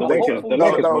 I don't The think Lakers, so. the No.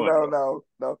 Lakers won.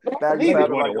 Now you believe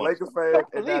sounded it. like a Lakers fan,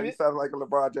 and now you it. sound like a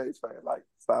LeBron James fan. Like,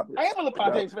 stop it. I am a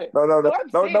LeBron James fan. No. I'm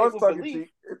It's tongue in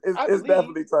cheek. It's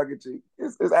definitely tongue in cheek.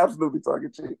 It's absolutely tongue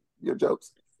in cheek. Your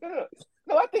jokes. No,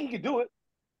 I think he can do it.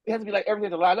 It has to be like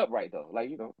everything to line up right though. Like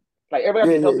like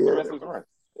everybody has to be healthy for the rest of the run.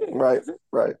 Right.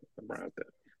 LeBron's done.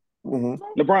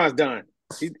 Mm-hmm. LeBron's done.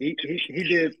 He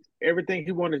did everything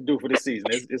he wanted to do for this season.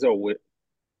 It's over with.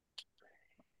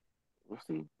 We'll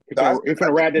see. He's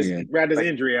gonna ride this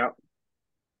injury out.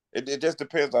 It just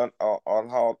depends on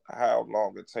how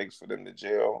long it takes for them to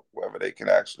gel, whether they can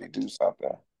actually do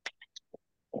something.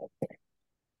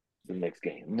 The next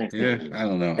game. I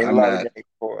don't know.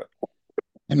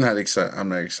 I'm not excited. I'm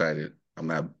not excited. I'm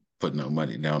not putting no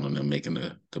money down on them making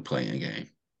the playing game.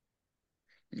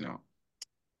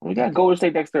 We got Golden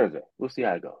State next Thursday. We'll see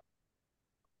how it goes.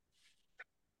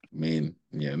 I mean,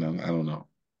 I don't know.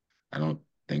 I don't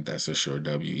think that's a sure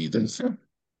W either.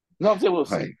 No, I'm saying we'll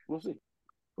see. We'll see.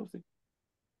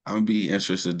 I'm gonna be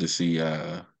interested to see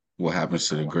what happens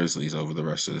to the Grizzlies over the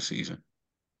rest of the season,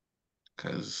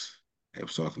 because they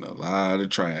was talking a lot of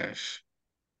trash,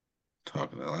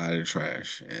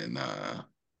 and I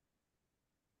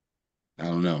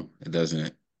don't know. It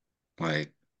doesn't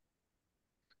like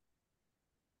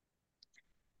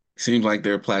seems like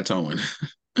they're plateauing.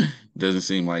 Doesn't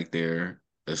seem like they're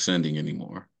ascending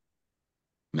anymore.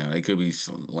 Now they could be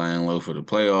lying low for the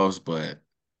playoffs, but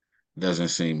doesn't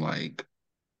seem like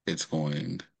it's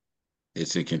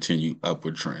a continued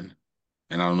upward trend.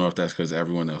 And I don't know if that's because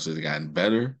everyone else has gotten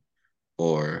better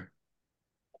or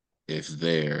if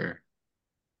they're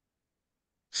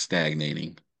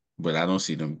stagnating. But I don't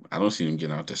see them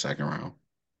getting out the second round.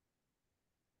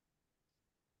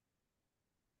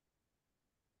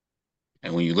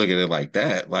 And when you look at it like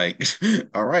that, like,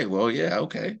 all right, well, yeah,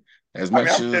 okay. As much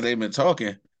as they've been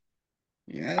talking,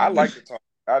 I like to talk.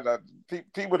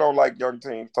 People don't like young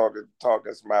teams talking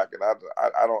smack, and I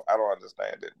don't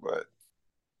understand it. But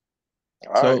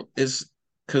it's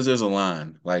because there's a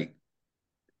line,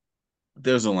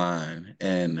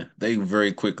 and they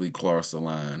very quickly cross the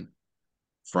line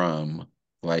from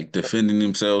like defending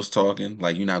themselves talking,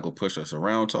 like you're not gonna push us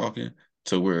around talking,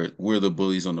 to where we're the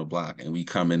bullies on the block and we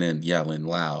coming in yelling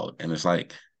loud, and it's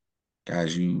like,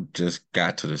 guys, you just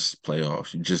got to this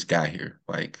playoffs, you just got here,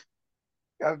 like.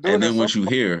 And then once you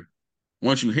hear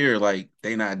like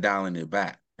they not dialing it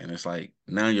back, and it's like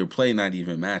now your play not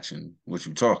even matching what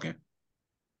you talking.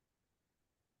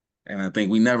 And I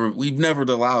think we've never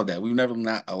allowed that. We've never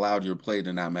not allowed your play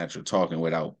to not match your talking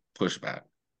without pushback.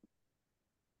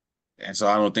 And so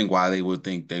I don't think why they would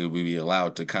think they would be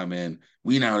allowed to come in.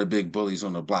 We now the big bullies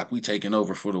on the block. We taking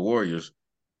over for the Warriors.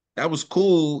 That was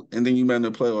cool. And then you met in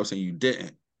the playoffs and you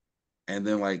didn't. And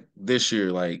then like this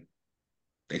year, like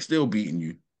they still beating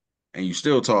you and you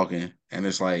still talking. And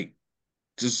it's like,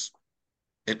 just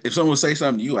if someone say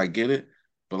something to you, I get it.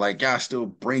 But like y'all still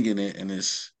bringing it, and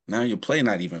it's now your play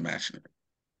not even matching it.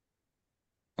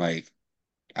 Like,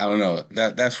 I don't know.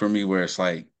 That's for me where it's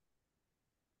like,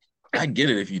 I get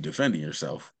it if you defending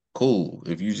yourself. Cool.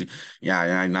 If you,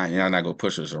 y'all not gonna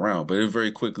push us around. But it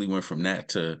very quickly went from that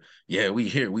to, we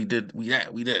here, we did, we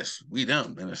that, we this, we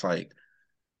them, and it's like,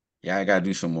 I gotta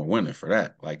do some more winning for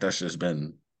that. Like that's just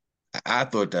been, I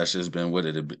thought that's just been what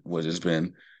it's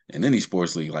been in any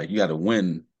sports league. Like you got to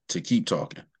win to keep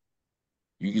talking.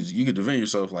 You could defend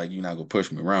yourself like you're not gonna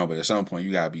push me around, but at some point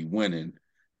you gotta be winning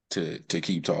to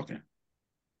keep talking.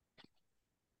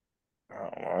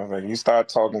 I think you start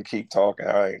talking, keep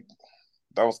talking.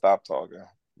 Don't stop talking.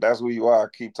 That's who you are.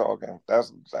 Keep talking.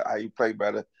 That's how you play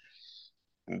better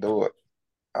and do it.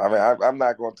 I mean, I'm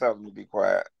not going to tell them to be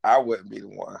quiet. I wouldn't be the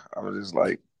one. I'm just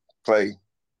like, play.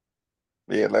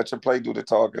 Yeah, let your play do the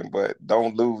talking, but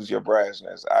don't lose your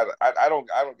brashness. I don't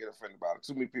get offended by it.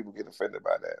 Too many people get offended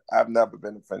by that. I've never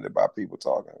been offended by people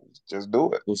talking. Just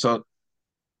do it. Well, so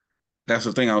that's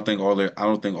the thing. I don't think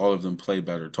all of them play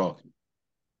better talking.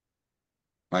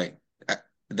 Like I,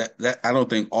 that I don't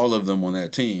think all of them on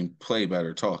that team play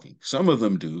better talking. Some of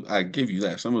them do. I give you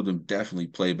that. Some of them definitely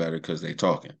play better because they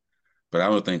talking. But I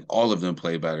don't think all of them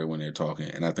play better when they're talking,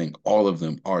 and I think all of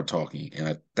them are talking,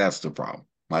 and that's the problem.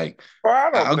 Like Well,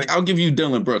 I don't think I'll give you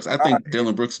Dylan Brooks. I I think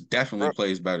Dylan Brooks definitely Brooks.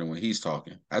 plays better when he's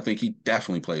talking. I think he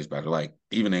definitely plays better. Like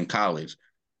even in college,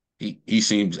 he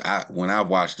seems when I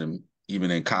watched him,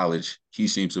 even in college, he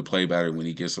seems to play better when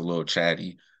he gets a little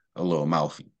chatty, a little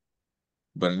mouthy.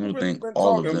 But I Who don't really think been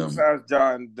all of talking them, besides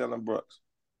John Dylan Brooks?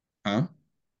 huh?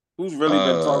 Who's really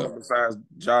been Uh, talking besides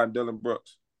John Dylan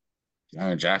Brooks?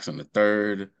 Aaron Jackson the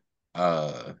third.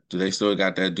 Do they still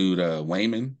got that dude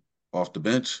Wayman off the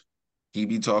bench? He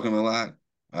be talking a lot.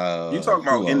 You talking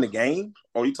Who about in the else? game,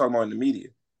 or you talking about in the media?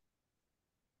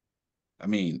 I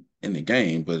mean, in the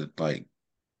game, but like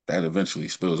that eventually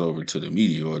spills over to the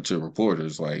media or to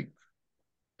reporters. Like,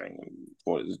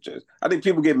 Or is it just? I think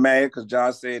people get mad because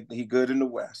Josh said he good in the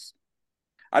West.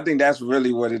 I think that's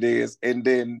really what it is. And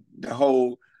then the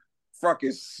whole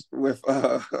fracas with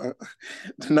the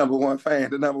number one fan,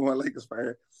 the number one Lakers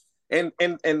fan. And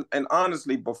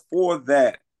honestly, before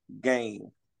that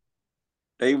game,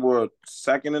 they were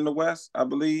second in the West, I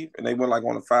believe, and they went like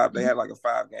on a five. They had like a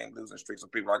 5 game losing streak. So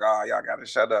people were like, oh, y'all got to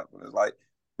shut up. And it's like,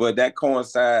 but that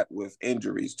coincided with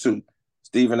injuries too.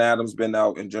 Steven Adams been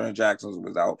out and Jaren Jackson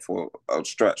was out for a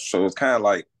stretch. So it's kind of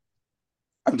like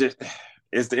I'm just.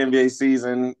 It's the NBA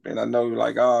season, and I know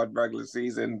like, oh, regular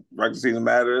season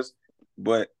matters,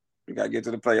 but you got to get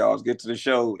to the playoffs, get to the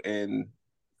show, and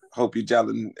hope you gel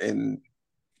in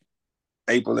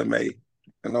April and May,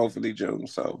 and hopefully June.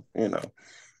 So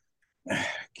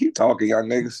keep talking, young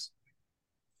niggas.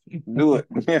 Do it.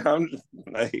 Yeah, I'm just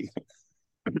like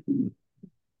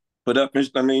put up.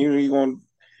 I mean,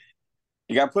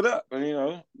 you got to put up,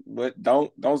 but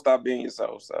don't stop being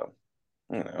yourself. So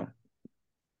you know,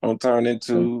 don't turn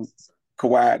into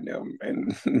Kawhi and them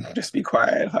and just be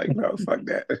quiet. Like no, fuck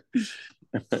that.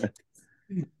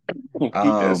 Keep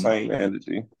that same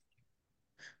energy.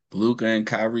 Luka and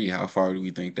Kyrie, how far do we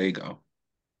think they go?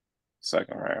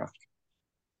 Second round.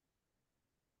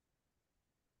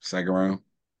 Second round?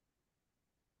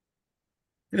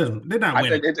 They're not I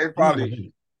winning. think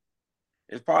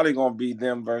it's probably gonna be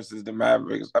them versus the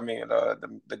Mavericks. I mean,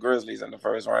 the Grizzlies in the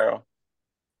first round.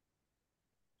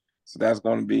 So that's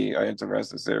going to be an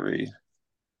interesting series.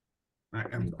 You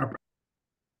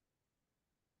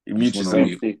mute yourself.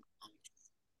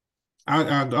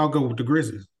 I'll go with the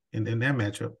Grizzlies in that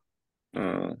matchup.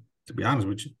 To be honest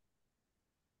with you,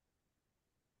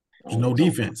 there's no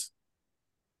defense.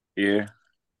 Yeah,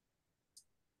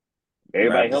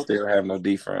 everybody healthy. Still have no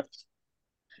defense.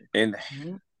 And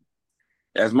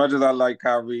as much as I like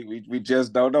Kyrie, we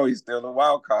just don't know. He's still a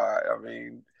wild card. I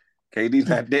mean, KD's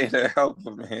not there to help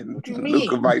him, and What you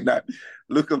Luka mean? might not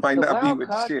be with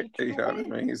the shit. You know what I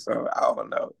mean? So I don't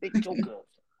know. Big Joker,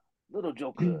 little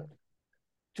Joker,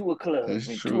 to a club.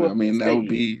 That's true. I mean, that would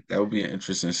be an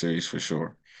interesting series for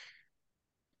sure.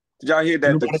 Did y'all hear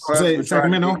that the Suns were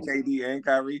trying to get KD and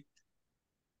Kyrie?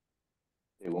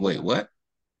 Wait, what?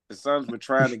 The Suns were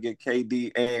trying to get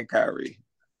KD and Kyrie.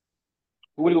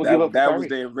 Who were they gonna give up? That was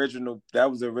the original.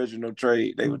 That was the original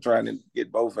trade. They were trying to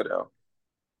get both of them.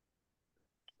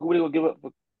 Who were they gonna give up?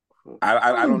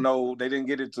 I don't know. They didn't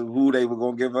get it to who they were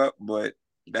gonna give up, but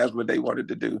that's what they wanted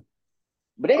to do.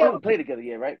 But they haven't played together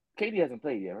yet, right? KD hasn't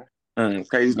played yet, right?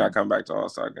 KD's not coming back to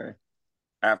All-Star game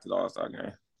after the All-Star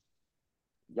game.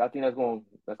 Y'all think that's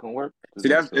gonna work? See,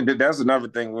 that's another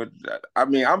thing. I'm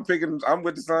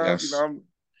with the Suns. Yes.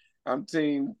 I'm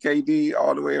team KD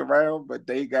all the way around, but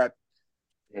they got.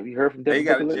 Have you heard from them? They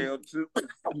got a jail too,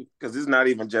 because it's not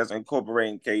even just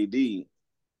incorporating KD.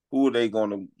 Who are they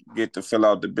going to get to fill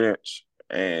out the bench?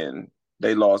 And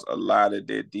they lost a lot of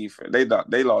their defense. They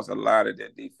lost a lot of their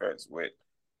defense with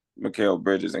Mikal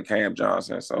Bridges and Cam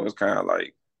Johnson. So it's kind of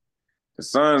like the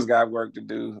Suns got work to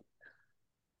do.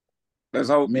 Let's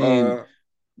hope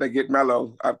they get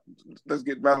Melo. Let's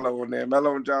get Melo in there.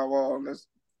 Melo and John Wall. Let's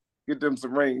get them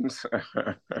some rings.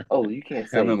 Oh, you can't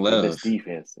say this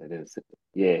defense.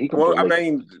 Yeah, he can. Well, I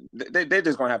mean, they're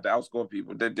just gonna have to outscore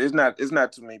people. It's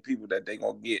not too many people that they're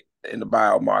gonna get in the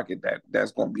buyout market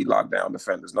that's gonna be locked down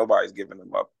defenders. Nobody's giving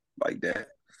them up like that.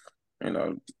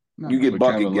 You get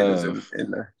bucket getters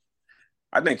in there.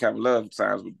 I think Kevin Love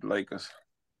signs with the Lakers.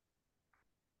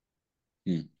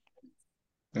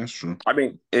 That's true. I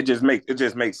mean, it just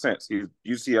makes sense. He's a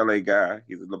UCLA guy.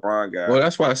 He's a LeBron guy. Well,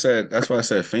 that's why I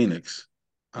said Phoenix.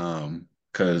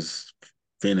 Because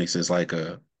Phoenix is like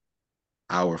a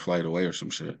hour flight away or some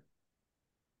shit.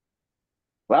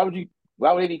 Why would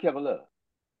they need Kevin Love?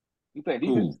 You playing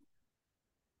defense?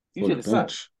 Who You for said the the Suns.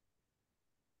 bench?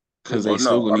 Because Well, they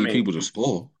still no, gonna I need mean, people to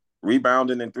score.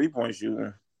 rebounding and 3-point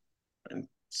shooting and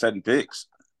setting picks.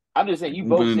 I'm just saying you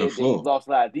Moving both in the said they floor. lost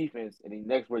a lot of defense, and the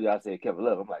next word y'all said Kevin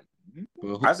Love. I'm like,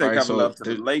 Well, I say all right, Kevin Love to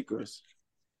there- the Lakers.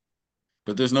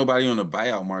 but there's nobody on the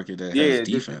buyout market that has Yeah,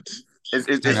 defense. it's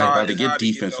You're not hard. about to It's get hard to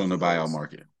get defense those on the players. buyout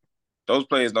market. Those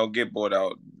players don't get bought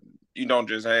out. You don't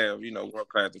just have world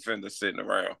class defenders sitting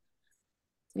around.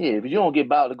 yeah, but you don't get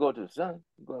Bauer to go to the Suns.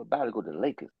 You go Bauer to go to the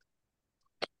Lakers.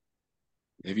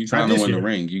 If you're trying to win the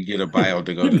ring, you get a buyout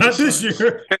to go to the Not this Suns.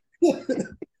 year.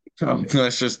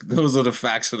 That's just those are the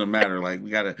facts of the matter. Like we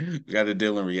gotta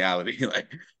deal in reality. Like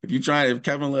if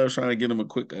Kevin Love's trying to get him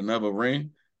another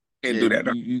ring, Can't do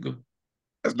that. You go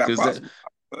That's not because possible.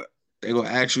 they gonna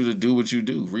ask you to do what you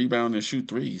do: rebound and shoot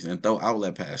threes and throw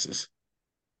outlet passes.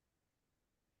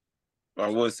 I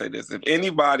would say this: if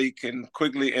anybody can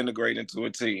quickly integrate into a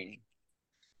team,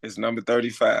 it's number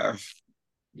 35.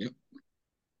 Yep.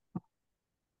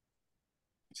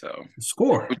 So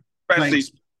Score. especially Like,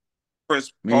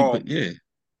 Chris I mean, Paul, but yeah,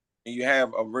 and you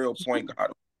have a real point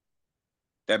guard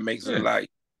that makes it a lot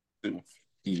too.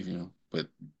 But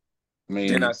I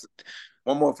mean, Then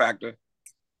one more factor: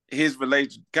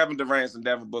 Kevin Durant's and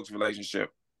Devin Booker's relationship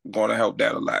going to help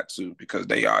that a lot too, because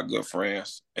they are good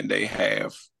friends and they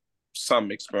have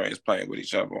some experience playing with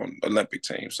each other on Olympic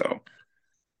teams. So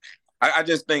I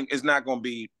just think it's not going to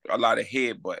be a lot of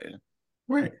headbutting.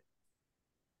 right.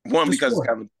 One, Just because it's score.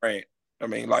 Kevin Durant. I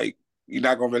mean, like, you're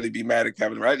not going to really be mad at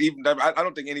Kevin Durant. I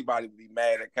don't think anybody would be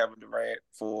mad at Kevin Durant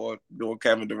for doing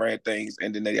Kevin Durant things,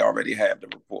 and then they already have the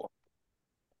rapport.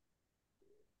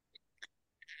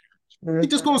 He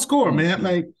just gonna score, man.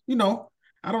 Like,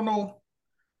 I don't know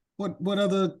what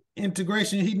other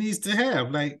integration he needs to have.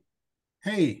 Like,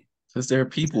 hey, because they're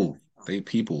people. They're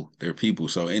people.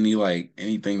 So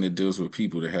anything that deals with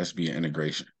people, there has to be an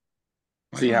integration.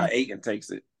 See how Ayton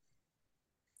takes it.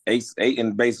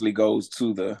 Ayton basically goes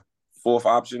to the fourth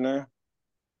option now.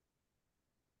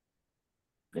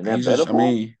 And that better for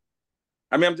him?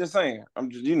 I'm just saying.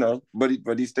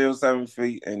 But he's still 7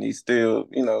 feet and he's still,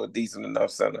 a decent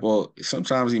enough center. Well,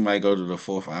 sometimes he might go to the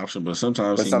fourth option, but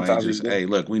sometimes he might just, hey,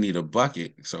 look, we need a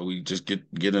bucket. So we just get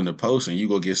in the post and you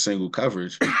go get single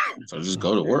coverage. So just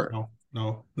go to work.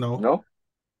 No.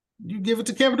 You give it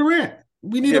to Kevin Durant.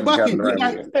 We need a bucket.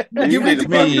 Give it to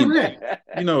Kevin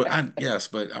Durant. Yes,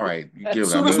 but all right, you give it.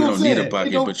 So We don't need a saying.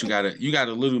 bucket, but you got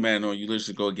a little man on you. Let's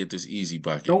just go get this easy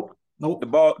bucket. Nope. The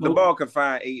ball can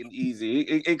find Ayton easy.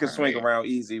 It can swing around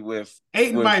easy with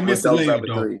Ayton might miss a layup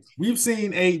though. We've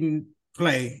seen Ayton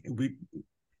play.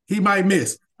 He might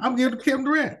miss. I'm giving to Kevin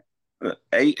Durant.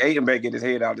 Ayton better get his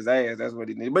head out his ass. That's what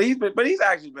he needs. But he's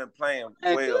actually been playing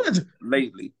well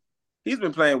lately. He's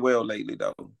been playing well lately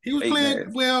though. He was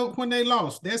playing well when they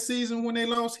lost. That season when they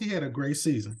lost, he had a great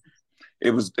season.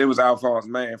 It was Alphonse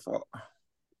Mann's fault.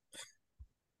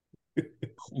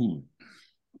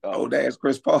 Oh, that's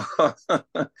Chris Paul.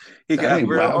 He got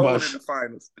real old in the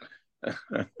finals.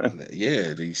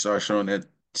 Yeah, they start showing that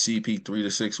CP 3 to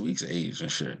 6 weeks age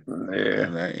and shit. Yeah,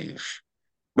 that age.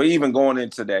 But even going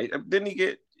into that, didn't he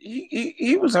get?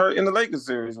 He was hurt in the Lakers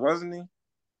series, wasn't he?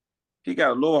 He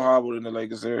got a little hobbled in the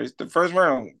Lakers series. The first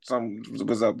round, something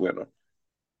was up with him.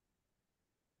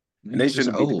 And they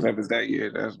shouldn't have beat the Clippers that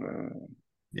year. That's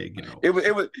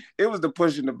It was the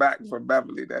push in the back for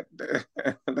Beverly that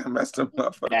messed him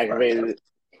up. Aggravated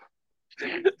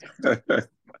it.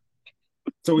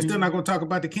 So we're still not going to talk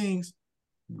about the Kings.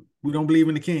 We don't believe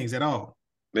in the Kings at all.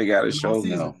 They got to show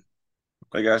now.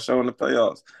 They got to show in the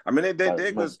playoffs. I mean, they did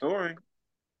a good story.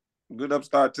 Good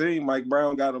upstart team. Mike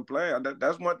Brown got them playing.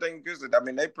 That's one thing. I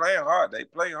mean, they playing hard. They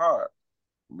play hard.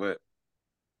 But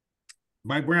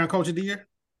Mike Brown, coach of the year?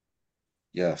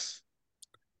 Yes.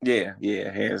 Yeah,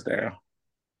 hands down.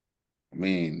 I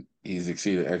mean, he's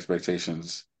exceeded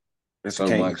expectations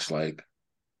so much. Like,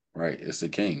 right, it's the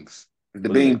Kings. The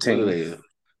Beam team.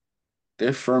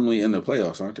 They're firmly in the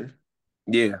playoffs, aren't they?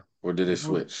 Yeah. Or did it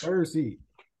switch? Third seed.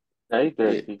 The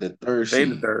third seed. They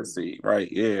the third seed,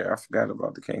 right? Yeah, I forgot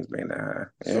about the Kings being that high.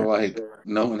 Yeah. So,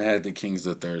 no one had the Kings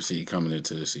the third seed coming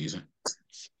into the season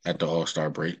at the All-Star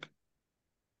break.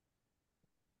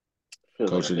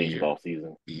 Coach of the year.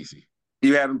 Season. Easy.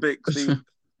 You had them picked, Steve?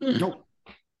 Nope.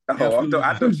 Oh,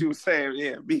 I thought you were saying, me.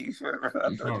 I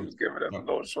thought you was giving us a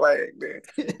little swag there.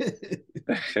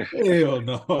 Hell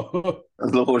no. A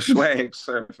little swag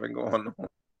surfing going on.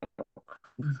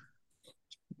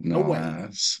 No way.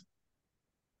 Nice.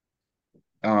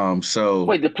 So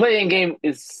Wait, the playing game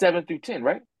is 7 through 10,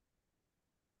 right?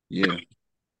 yeah,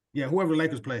 Yeah, whoever the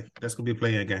Lakers play, that's gonna be a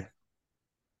play-in game.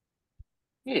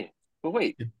 Yeah. But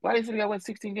wait, why they say they got to win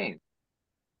 16 games?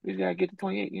 We just gotta get to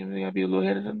 28. You know, they gotta be a little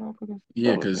ahead of them motherfuckers.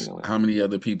 yeah, because how many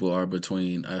other people are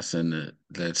between us and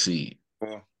that seed?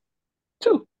 Well,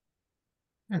 2.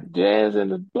 Jazz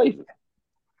and the Blazers.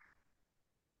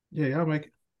 Yeah, y'all make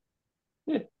it.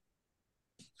 Yeah.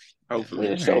 hopefully.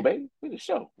 We the show, baby. We the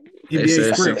show. They NBA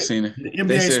said script. 16. The They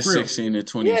NBA said script. 16 to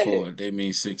 24. Yeah. They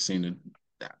mean 16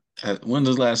 to. When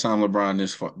was the last time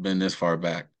LeBron been this far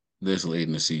back, this late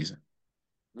in the season?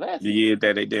 Last The year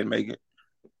that they didn't make it.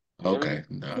 Okay,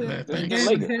 no, Yeah, that Game thanks.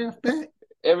 Lakers. game and a half back.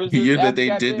 ever The since year that after they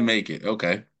got didn't there, make it.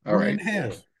 Okay, all One right. and a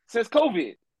half. since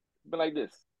COVID, been like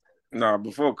this. No,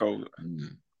 before COVID.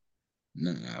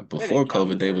 No, before count.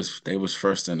 COVID, they was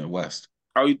first in the West.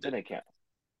 Oh, you That ain't count.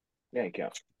 That ain't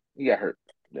count. He got hurt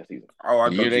that season. I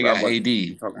The year thought they you I got was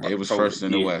AD, talking they about was COVID. first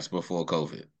in the Yeah. West before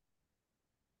COVID.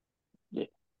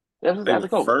 That was They after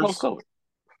were COVID, first? post COVID.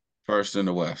 First in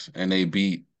the West, and they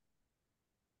beat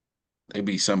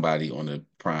somebody on the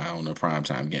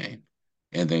primetime game,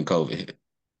 and then COVID hit.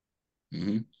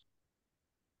 Mm-hmm.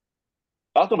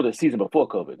 I was talking about the season before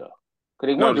COVID though, because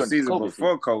they No, won the during the season COVID before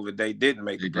season. COVID, they didn't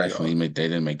make They the playoffs. they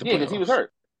didn't make the Yeah, because he was playoffs.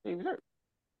 hurt. He was hurt.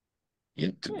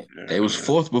 Yep. Yeah. They was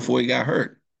fourth before he got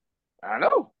hurt. I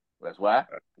know. That's why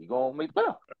he gonna make the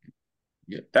playoff.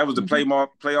 Yep. That was the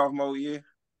playoff mode year.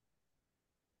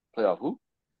 Playoff who?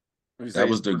 That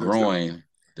was the groin.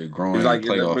 The groin It's like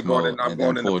playoff mode, I'm and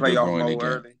going then in the pulled the playoff groin mode again.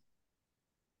 early.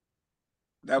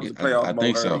 That was Yeah, the playoff I mode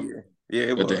think so. early. Yeah,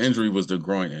 it But was. the injury was the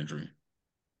groin injury,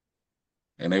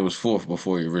 and they was fourth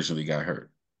before he originally got hurt.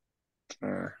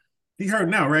 He hurt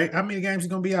now, right? How many games he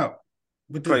gonna be out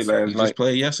with Played this? last He night. just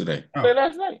played yesterday. Oh. Played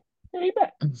last night. Yeah, he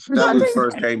back. That was his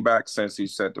first game back since he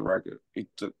set the record. He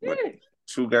took Yeah.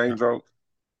 2 games out.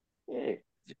 Yeah.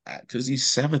 Because he's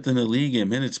seventh in the league in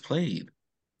minutes played.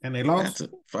 And they lost.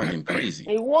 That's fucking crazy.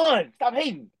 They won. Stop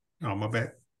hating. Oh, my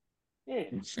bad. Yeah.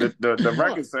 The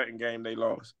record setting game they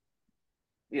lost.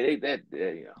 Yeah, you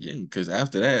know. Yeah, because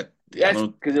after that,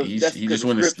 That's he just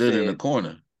went and stood in the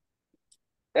corner.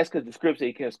 That's because the script said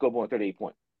he can't score more than 38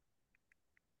 points.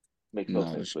 Makes no No,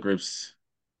 the sense. but scripts.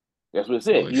 That's what it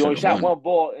said. Well, He only should've shot won. one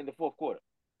ball in the fourth quarter.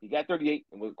 He got 38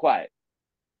 and was quiet.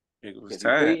 It was He's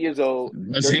 38 tied. years old.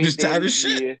 Was he just tired as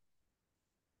 38 shit?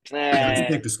 year.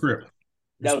 Respect the script.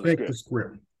 That was the Respect the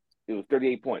script. It was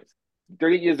 38 points.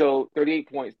 38 years old, 38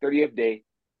 points, 30th day,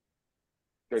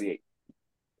 38.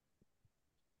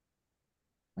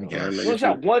 I He guess. only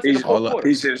shot once in the fourth quarter.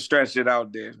 He should have stretched it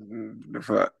out there. The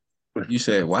fuck. You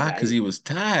said why? Because he was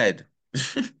tired.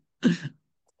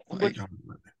 But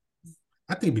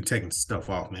I think he be taking stuff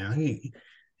off, man. He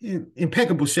in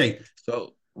impeccable shape.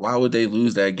 So why would they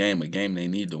lose that game? A game they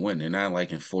need to win. They're not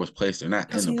like in fourth place. They're not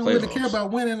Because in he the don't really playoffs. care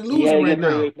about winning and he losing had to right get now.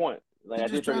 38 points. Like, I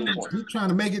He's did just 38 points. he's trying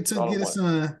to make it to All I get his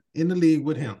want. son in the league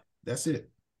with him. That's it.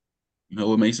 You know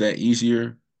what makes that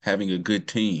easier? Having a good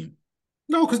team.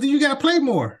 No, because then you got to play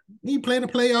more. Then you play in the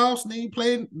playoffs, and then you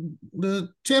play the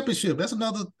championship. That's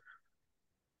another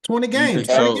 20 games.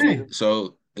 So, 30 games.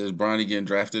 so is Bronny getting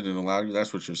drafted in the lottery?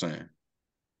 That's what you're saying.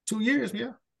 2 years,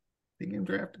 yeah. He getting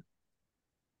drafted.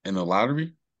 In the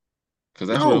lottery? Because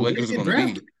that's No, where the Lakers they are get going to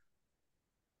be. drafted.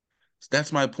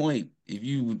 That's my point. If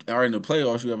you are in the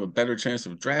playoffs, you have a better chance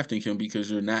of drafting him because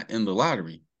you're not in the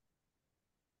lottery.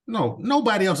 No,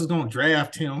 nobody else is going to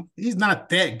draft him. He's not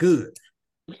that good.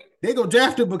 They go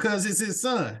draft him because it's his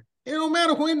son. It don't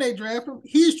matter when they draft him.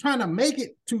 He's trying to make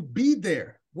it to be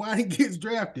there while he gets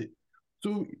drafted.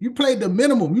 So you play the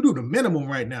minimum. You do the minimum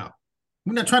right now.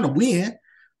 We're not trying to win.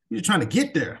 You're trying to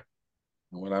get there.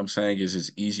 What I'm saying is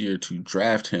it's easier to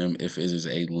draft him if it is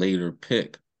a later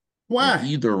pick. Why? In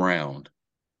either round.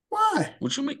 Why?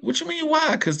 What you mean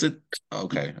why? Because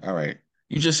okay, all right.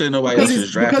 You just said nobody Because else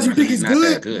is drafting because you think he's not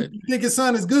good. that good. You think his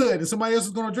son is good and somebody else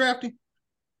is going to draft him?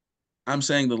 I'm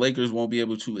saying the Lakers won't be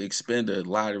able to expend a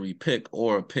lottery pick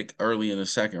or a pick early in the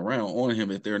second round on him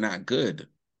if they're not good.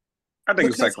 I think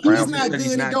Because it's second round. he's not good.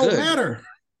 He's not it don't good. matter.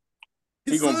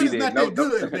 He His gonna son be is there. not that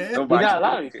good, man. He's Nobody- not a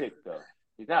lottery pick, though.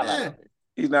 He's not a lottery Yeah. pick.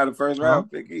 He's not a first round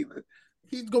pick either.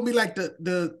 He's gonna be like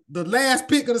the last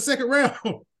pick of the second round.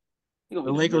 The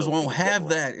Lakers won't have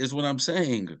that, is what I'm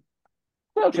saying.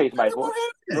 They'll trade somebody They for won't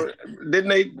it.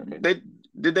 have that.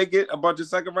 Did they get a bunch of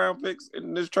second round picks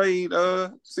in this trade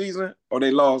season? Or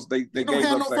they lost? They They don't gave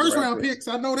have up no second first round picks.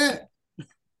 I know that.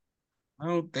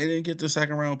 No, they didn't get the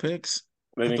second round picks.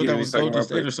 They I didn't thought get that any was second Golden round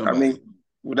State or picks. I somebody. mean,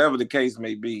 whatever the case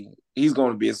may be, he's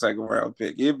going to be a second round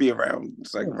pick. He'll be around the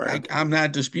second round. I'm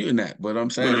not disputing that, but I'm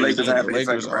saying the Lakers have the a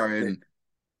Lakers second round are in.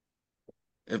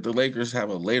 If the Lakers have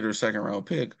a later second round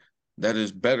pick, that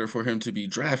is better for him to be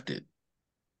drafted.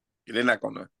 They're not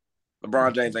going to.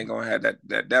 LeBron James ain't going to have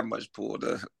that much pull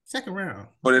to second round.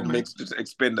 But it makes to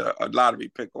expend a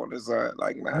lottery pick on his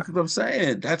like nah. That's what I'm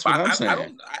saying. That's what I'm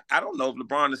saying. I don't know if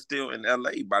LeBron is still in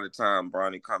LA by the time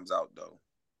Bronny comes out though.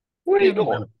 Where are you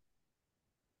going?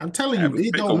 I'm telling you,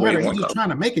 it don't matter. He's just trying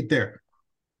to make it there.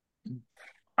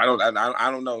 I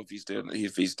don't know if he's still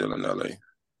in LA.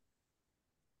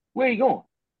 Where are you going?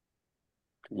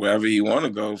 Wherever he want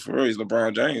to go. For real, he's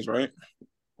LeBron James, right?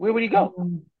 Where would he go?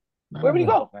 Where would he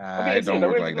go? It don't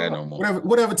work like that no more.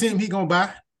 Whatever team he gonna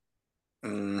buy.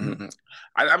 Mm-hmm.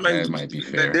 I mean, that might be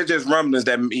fair. There's just rumblings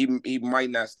that he might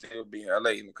not still be in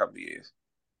LA in a couple of years.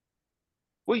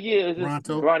 What year is this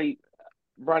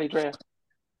Bronny draft?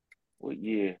 What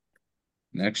year?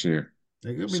 Next year.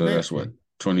 So that's what,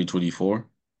 2024?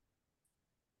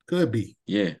 Could be.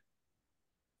 Yeah.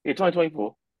 Yeah,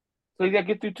 2024. So you got to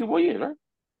get through 2 more years, right?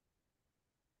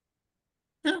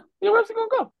 Yeah. Where's he going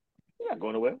to go? He's not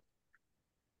going nowhere.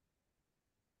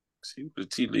 See what the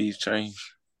tea leaves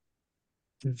change.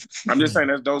 I'm just saying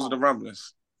that those are the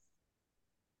rumblings.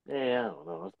 Yeah, I don't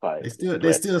know. It's probably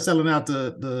they're still selling out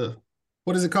the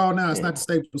what is it called now? It's not the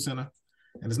Staples Center.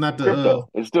 And it's not the crypto.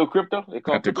 It's still crypto? They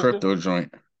call it the crypto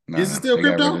joint. Nah, is it still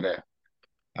crypto?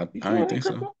 I don't think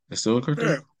so. It's still a crypto?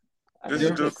 Yeah. This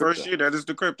is the first year that is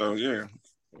the crypto, yeah.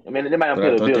 I mean, they might not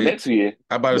pay the bill next year.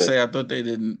 I about to say, I thought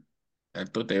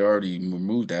they already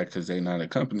removed that because they're not a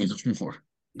company anymore.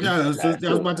 Yeah, I was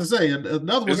about to say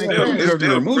another one. It's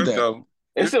still crypto.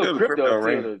 It's still crypto,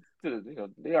 right?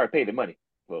 They already paid the money.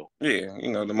 Well, yeah,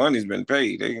 the money's been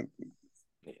paid.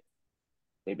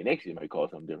 Maybe next year might call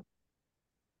something different.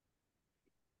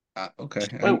 Okay.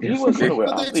 He wasn't nowhere.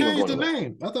 I thought they changed the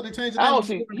name. I thought they changed the name. I don't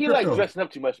see. He like dressing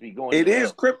up too much to be going. It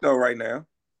is crypto right now.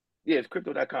 Yeah, it's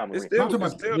crypto.com. It's still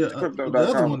crypto.com. The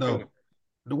other one though.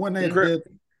 The one that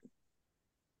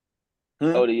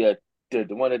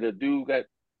the one that the dude got.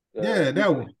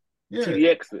 That one. Yeah.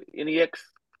 TDX, NEX.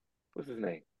 What's his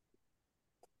name?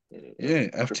 Yeah,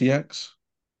 FTX.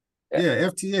 Yeah,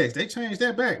 FTX. They changed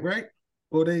that back, right?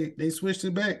 Or they switched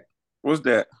it back. What's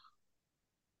that?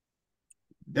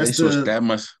 That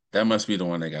must be the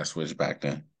one that got switched back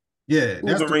then. Yeah,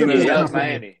 that's that was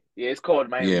Miami. Yeah, it's called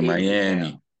Miami. Yeah,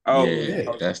 Miami. Oh,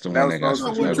 yeah, that's the one that got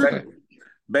switched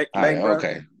back.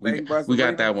 Okay, we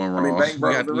got that one wrong.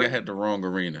 We had the wrong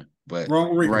arena, but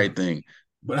right thing.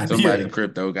 But somebody in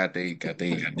crypto got they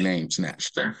name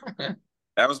snatched.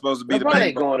 That was supposed to be LeBron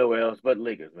ain't going nowhere else but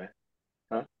Lakers, man.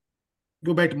 Huh?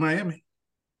 Go back to Miami.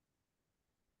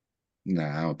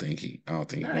 Nah, I don't think he's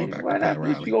going back to Pat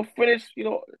Riley. You gonna finish?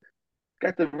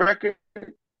 Got the record.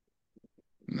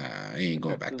 Nah, he ain't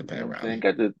going back to Pat Riley.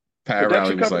 Got the Pat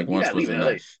Riley was like once was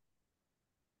enough.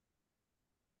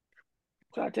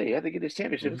 So I tell you, I have to get this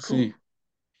championship. It's cool.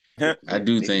 I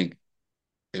do think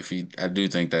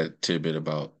that tidbit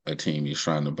about a team he's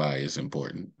trying to buy is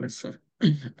important.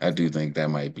 I do think that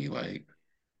might be like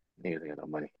niggas ain't got no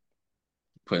money.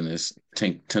 Putting his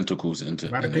tentacles in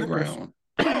the ground.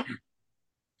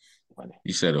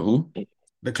 You said who?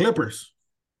 The Clippers.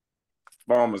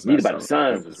 Bombers. Need about the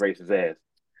Suns was racist ass.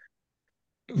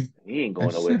 He ain't going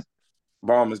nowhere.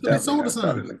 Bombers definitely sold the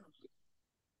Suns.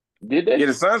 Did they? Yeah,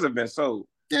 the Suns have been sold.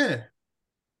 Yeah.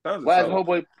 Why is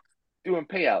Homeboy doing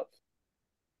payouts?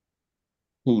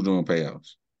 Who's doing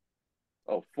payouts?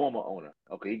 Oh, former owner.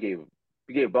 Okay, he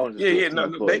gave bonuses. Yeah,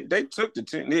 no, they took the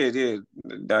team. Yeah.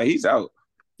 Now he's out.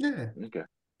 Yeah. Okay.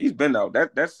 He's been out.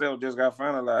 That sale just got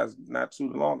finalized not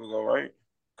too long ago, right?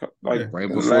 Right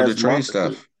before the trade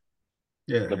stuff.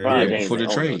 Yeah. LeBron James before the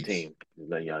trade team.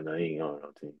 Let y'all know he ain't on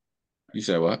no team. You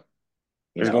said what?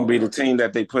 It's gonna be the team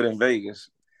that they put in Vegas.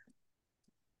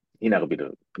 He ain't gonna be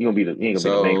the main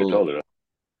controller though.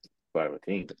 Part of a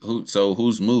team.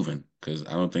 Who's moving? Because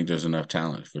I don't think there's enough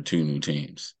talent for 2 new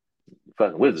teams.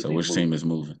 Fucking Wizards. So which team is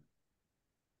moving?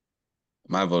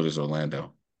 My vote is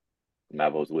Orlando. My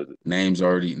vote's Wizards. Names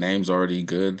already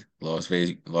good. Las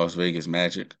Vegas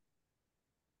Magic.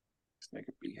 This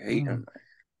nigga be hating.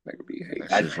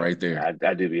 That's just right there.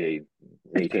 I do be hating.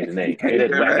 He changed the name. Hey,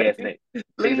 that's black ass name.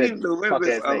 Leave the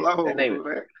Wizards alone.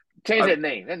 Change that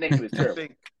name. That name was terrible.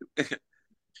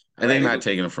 And they're not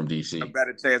taking them from DC. A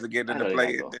better chance of getting into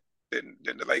play than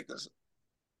the Lakers.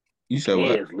 You said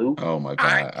what? Luke. Oh my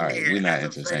God! All right, we're not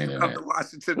entertaining that. The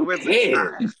Washington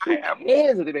Wizards.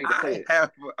 I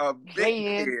have a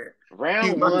big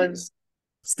round one.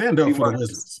 Stand up for the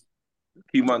Wizards.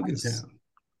 Humongous.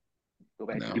 Go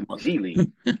back to G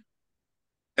League.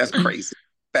 That's crazy.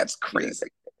 That's crazy.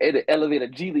 And the elevator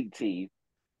G League team.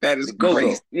 That is The go-go.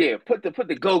 crazy. Yeah, put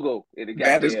the go-go in the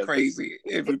That is goddamn. crazy.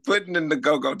 If we putting in the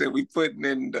go-go, then we putting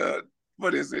in the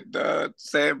what is it? The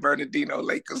San Bernardino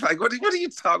Lakers. Like, what are you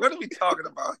talking? What are we talking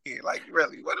about here? Like,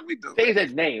 really, what are we doing? Change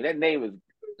that name. That name is.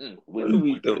 What are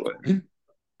we doing?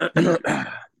 Name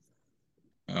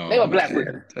a black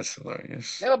wizard. That's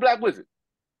hilarious. Name a black wizard.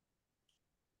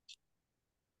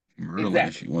 Really, Exactly.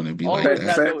 if you want to be Only like wizard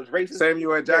I that. know is racist.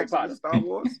 Samuel L. Harry Jackson Potter. in Star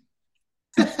Wars.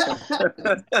 You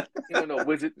don't know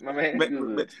wizard, my man. He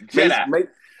was a Jedi.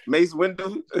 Mace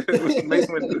Windu. Mace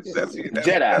Windu. That's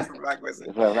Jedi. That's the black wizard.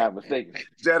 If I'm not mistaken.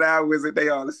 Jedi wizard, they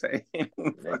all the same.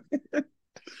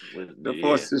 The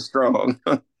force is strong.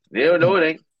 Yeah, no, it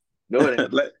ain't. No, it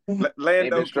ain't.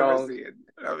 Lando strong.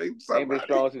 I mean, Ain't been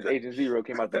strong since Agent Zero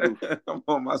came out the booth. I'm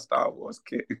on my Star Wars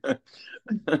kick.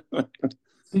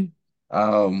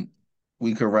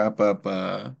 We could wrap up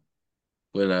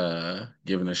with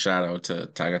giving a shout out to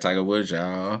Tiger Woods,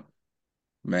 y'all.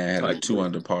 Man had a 2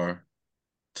 under par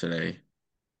today.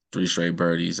 3 straight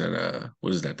birdies at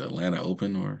what is that, the Atlanta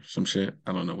Open or some shit?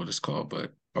 I don't know what it's called,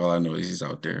 but all I know is he's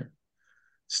out there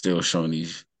still showing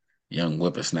these young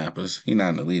whippersnappers. He's not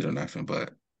in the lead or nothing,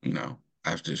 but you know,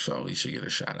 after the show, he should get a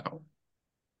shout out.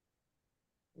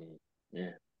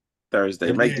 Yeah.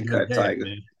 Thursday, make the cut, Tiger.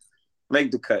 Man.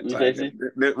 Make the cut, Tiger.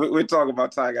 We're talking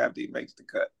about Tiger after he makes the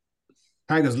cut.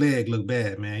 Tiger's leg looked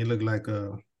bad, man. He looked like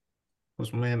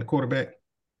what's my man, the quarterback?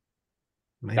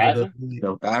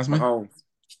 Theismann?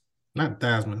 Not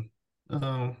Theismann.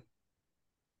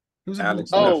 Who's Alex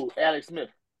Smith. Alex Smith.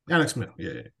 Alex Smith,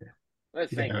 yeah. That's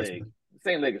the same leg.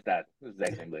 Same leg as Theismann. It's the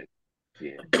exact same leg.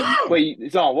 Yeah. Wait, you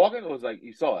saw him walking, or was like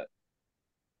you saw it?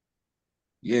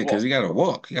 Yeah, because he got to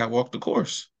walk. He got to walk the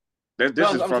course. This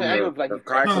is from the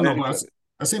car accident.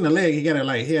 I seen the leg. He got it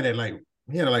like he had it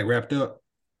wrapped up.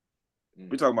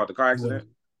 We talking about the car accident?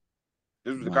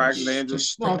 This was the car accident injury?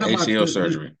 ACL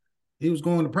surgery. He was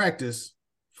going to practice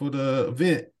for the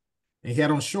event, and he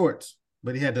had on shorts,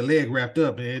 but he had the leg wrapped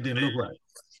up, and it didn't look right.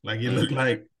 Like it looked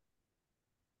like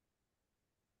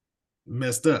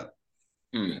messed up.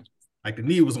 Like the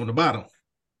knee was on the bottom.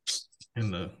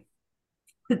 And the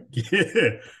it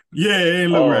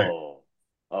didn't look right.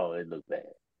 Oh, it looked bad.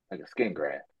 Like a skin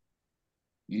graft.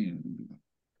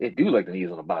 It do like the knees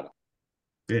on the bottom.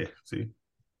 Yeah, see.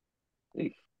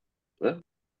 Well,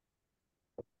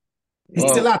 he's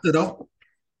still out there though.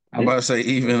 I'm about to say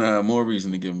even more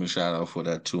reason to give him a shout out for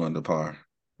that 2 under par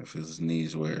if his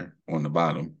knees were on the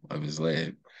bottom of his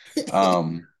leg.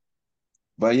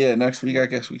 But yeah, next week I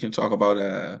guess we can talk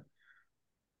about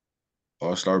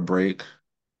All-Star break.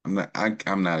 I'm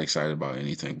not excited about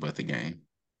anything but the game.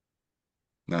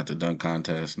 Not the dunk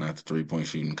contest, not the 3-point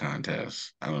shooting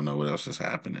contest. I don't know what else is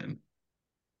happening.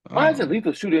 Why is it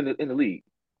lethal shooter in the league?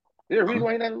 Is there a reason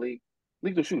why he's not in the league?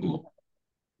 Lethal shooter.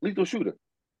 Lethal shooter.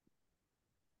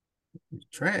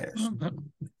 Trash.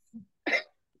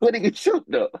 But he can shoot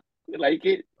though. Like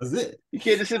that's it. You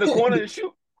can't just sit in the corner and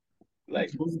shoot.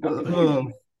 Like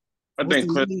I think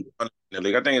Cliff in the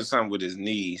league. I think it's something with his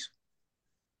knees.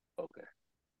 Okay.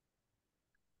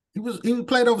 He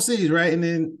played overseas, right? And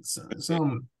then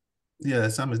some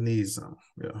of his knees.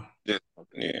 Yeah.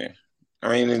 I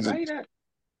mean, it's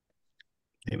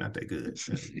he's not that good.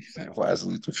 Why is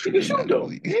Lethal shoot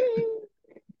though?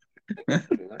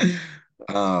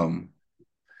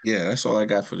 Yeah, that's all I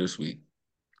got for this week.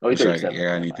 Oh, got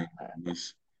anything?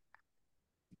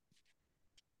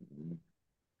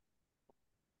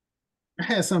 I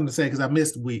had something to say because I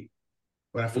missed a week,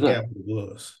 but I forgot what it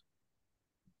was.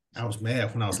 I was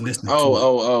mad when I was listening.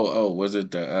 Oh! Was it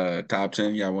the top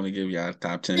 10? Y'all want to give y'all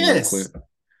top 10 real quick?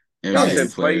 Top 10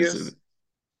 players.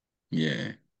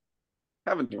 Yeah.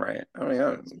 Kevin Durant. I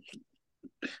mean,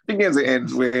 begins and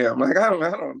ends with him. Like I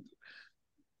don't.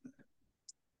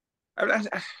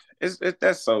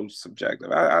 That's so subjective.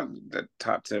 The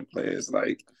top 10 players,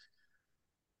 like,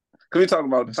 can we talk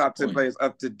about the top 10 players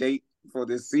up to date for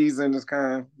this season? Is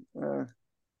kind of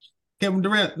Kevin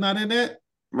Durant not in that.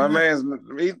 My man's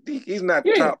he's not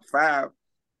top 5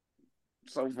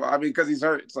 so far. I mean, because he's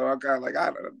hurt. So I'm kind of like I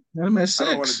don't want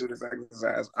to do this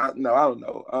exercise. I don't know. I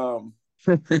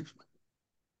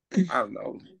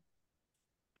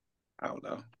don't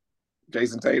know.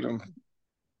 Jason Tatum.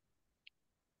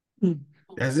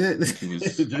 That's it.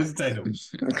 Jason Tatum.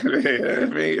 Yeah, I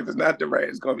mean, if it's not Durant,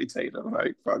 it's gonna be Tatum.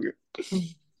 Like, fuck it.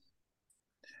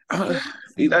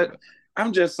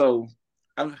 I'm just so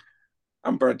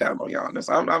I'm burnt out on Giannis.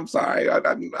 I'm sorry. I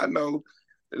know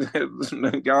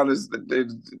Giannis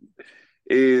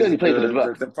is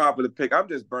the popular pick. I'm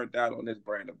just burnt out on this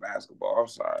brand of basketball. I'm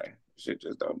sorry. Shit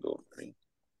just don't do it for me.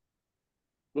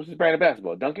 What's his brand of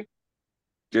basketball? Duncan?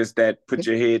 Just that put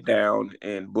your head down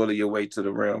and bully your way to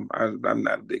the rim. I'm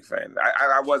not a big fan.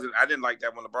 I didn't like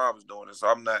that when LeBron was doing it, so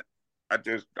I'm not. I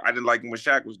didn't like him when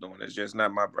Shaq was doing it. It's just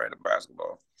not my brand of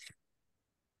basketball.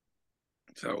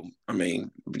 So I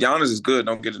mean, Giannis is good.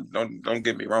 Don't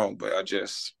get me wrong, but I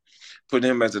just put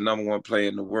him as the number one player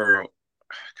in the world.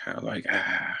 Kind of like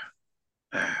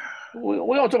We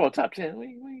don't talk about top 10. We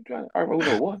ain't trying to argue who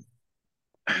number one.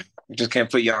 just can't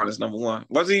put Giannis number one.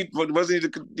 Was he?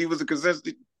 He was a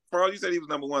consistent. Paul, you said he was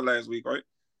number one last week, right?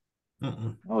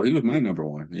 Oh, he was my number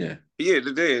one. Yeah. Yeah,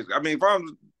 it is. I mean,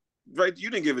 right, you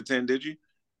didn't give it 10, did you?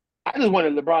 I just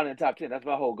wanted LeBron in the top 10. That's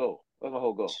my whole goal.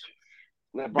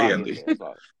 LeBron Barely. get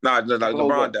there. No,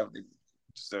 LeBron definitely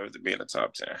deserves to be in the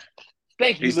top 10.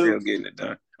 Thank you, He's Luke. still getting it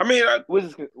done. I mean,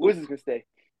 Wizards can stay.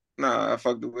 Nah, I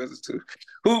fuck the Wizards too.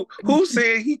 Who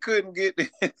said he couldn't get?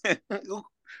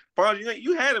 Paul,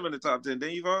 you had him in the top 10,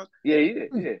 didn't you, Vaughn? Yeah,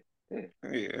 yeah. Yeah,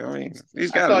 I mean,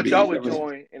 he's I got to thought be. y'all would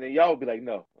join, and then y'all would be like,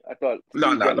 no. I thought No,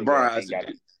 LeBron ain't got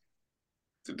it.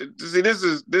 See, this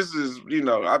is this is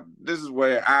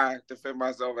where I defend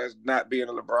myself as not being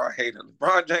a LeBron hater.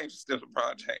 LeBron James is still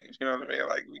LeBron James. You know what I mean?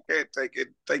 Like we can't take it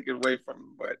away from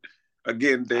him. But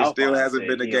again, there still hasn't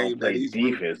been a game that he's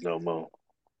defense no more.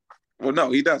 Well,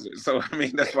 no, he doesn't. So I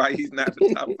mean, that's why he's not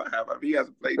the top 5. I mean, he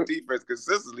hasn't played defense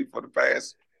consistently for the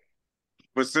past.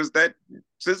 But since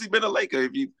he's been a Laker,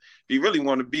 if you really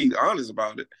want to be honest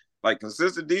about it, like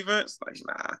consistent defense, like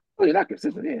nah. Oh, you're not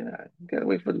consistent. Yeah, nah. You gotta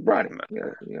wait for the body. Nah.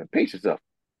 You gotta pace yourself.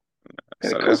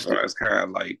 So that's why it's kind of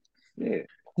like, yeah.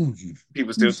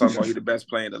 People still talking about he the best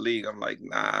player in the league. I'm like,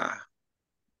 nah.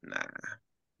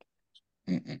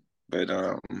 But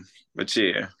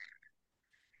yeah.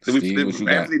 So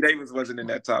Anthony Davis wasn't in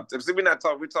that top 10. See, we're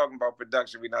talking about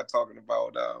production. We're not talking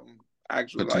about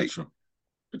actual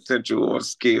potential or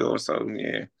skill. So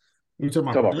yeah. You talking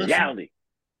about reality.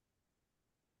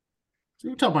 So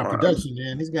you talking about production,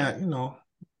 man. He's got,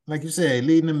 like you said,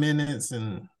 leading the minutes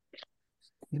and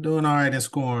he's doing all right in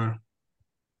scoring.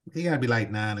 He gotta be like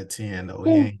 9 or 10 though.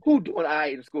 Who doing all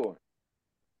right in scoring?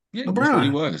 Yeah, LeBron.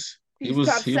 That's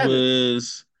what he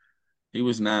was. He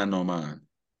was 9 on mine.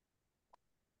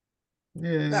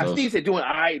 Yeah. Nah, Steve said doing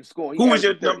all right in scoring. Who was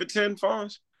your number 10,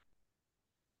 Fonz?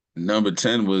 Number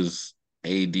 10 was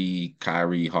AD,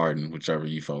 Kyrie, Harden, whichever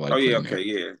you felt like. Oh yeah, okay,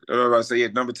 yeah. I was about to say, yeah,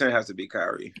 number 10 has to be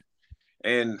Kyrie.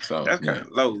 And that's kind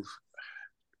of low.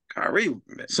 Kyrie, all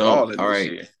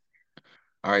right.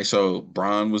 All right, so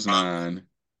Bron was 9,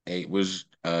 8 was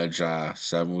Ja,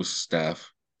 7 was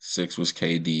Steph, 6 was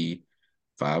KD,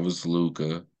 5 was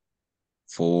Luka,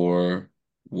 4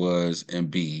 was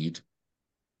Embiid,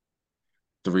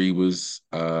 3 was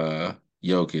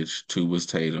Jokic, 2 was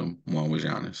Tatum, 1 was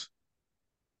Giannis.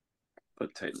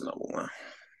 Put Tatum number 1.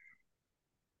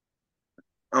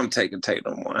 I'm taking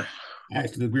Tatum 1. I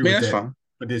actually agree with that fine.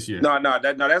 for this year. No,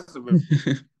 that's a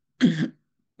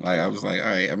like I was like, all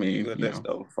right. I mean, that's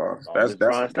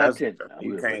top 10.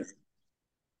 You can't.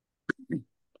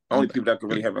 Only people that can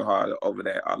really have it hard over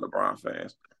that are LeBron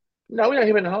fans. No, we're not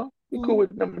him in the hall. We cool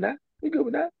with number 9. We good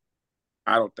with that.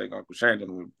 I don't think Uncle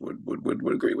Shandon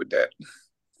would agree with that.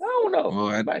 I don't know.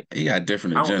 Well, he got a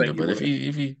different agenda, but if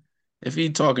he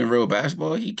talking real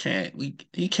basketball, he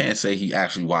can't say he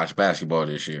actually watched basketball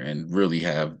this year and really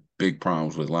have big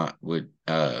problems with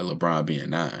LeBron being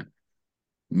 9.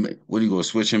 What are you going to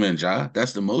switch him and Ja?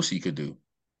 That's the most he could do.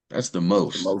 That's the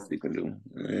most. The most he can do.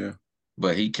 Yeah.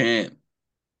 But he can't.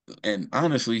 And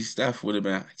honestly, Steph and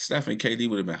KD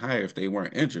would have been higher if they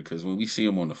weren't injured. Because when we see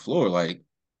him on the floor, like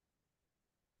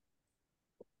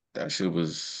that shit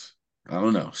was, I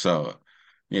don't know. So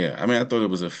yeah, I mean, I thought it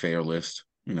was a fair list,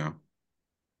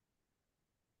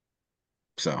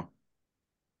 So.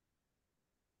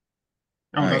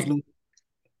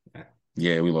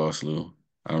 Yeah, we lost Lou.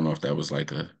 I don't know if that was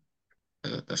like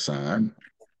a sign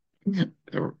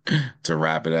to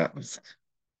wrap it up.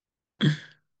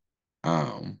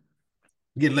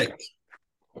 Get late.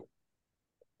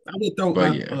 I would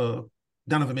throw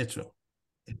Donovan Mitchell.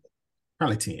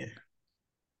 Probably 10.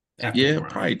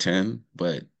 Probably 10,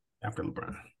 but after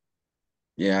LeBron.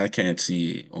 Yeah, I can't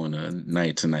see on a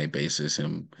night-to-night basis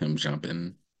him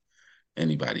jumping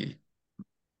anybody.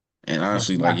 And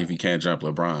honestly, like if he can't jump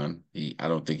LeBron, I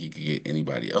don't think he could get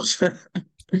anybody else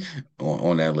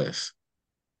on that list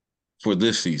for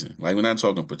this season. Like we're not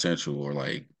talking potential or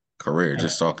like career,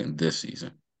 just talking this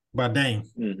season. By Dame.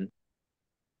 Mm-hmm.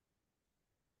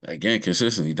 Again,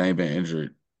 consistently, Dame been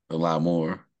injured a lot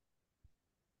more.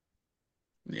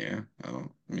 Yeah, I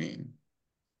mean,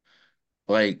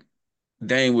 like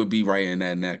Dame would be right in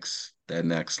that next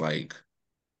like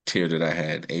tier that I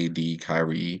had: AD,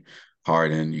 Kyrie,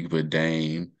 Harden, you can put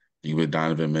Dame, you can put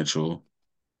Donovan Mitchell.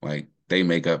 Like they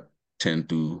make up 10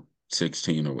 through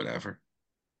 16 or whatever.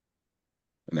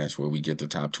 And that's where we get the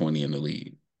top 20 in the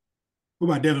league. What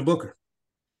about Devin Booker?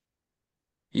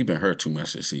 He been hurt too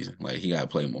much this season. Like he gotta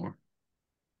play more.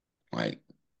 Like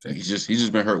he's just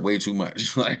been hurt way too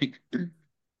much. Like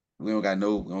we don't got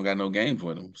no games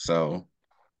with him. So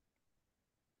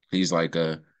he's like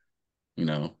we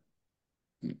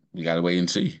gotta wait and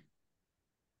see.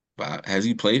 But has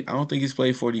he played? I don't think he's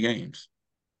played 40 games.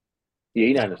 Yeah,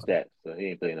 he's not in the stats, so he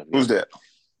ain't playing enough. Who's that?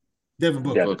 Devin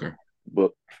Booker. Booker.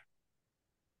 Book.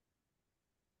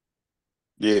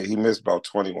 Yeah, he missed about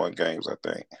 21 games, I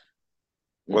think.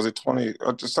 Was it 20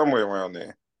 or just somewhere around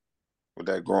there with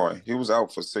that groin? He was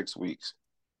out for 6 weeks.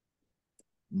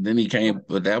 Then he came,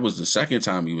 but that was the second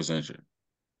time he was injured.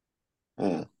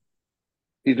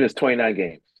 He's missed 29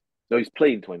 games. No, he's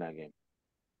played in 29 games.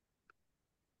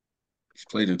 He's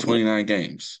played in 29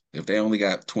 games. If they only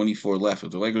got 24 left,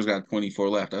 if the Lakers got 24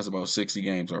 left, that's about 60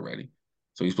 games already.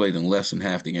 So he's played in less than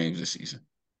half the games this season.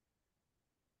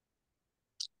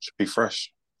 Should be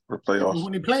fresh for playoffs.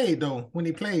 When he played,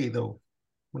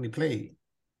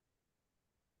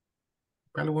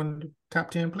 probably one of the top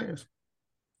 10 players.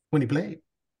 When he played.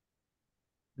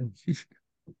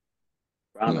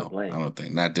 I don't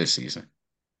think. Not this season.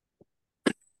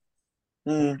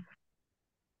 Wait,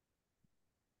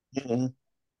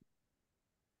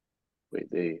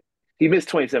 he missed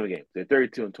 27 games. They're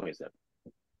 32 and 27.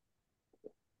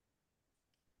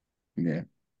 Yeah.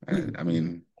 I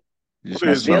mean,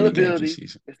 availability.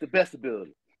 It's the best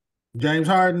ability. James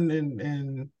Harden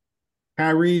and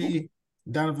Kyrie,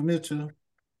 Donovan Mitchell.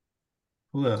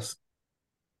 Who else?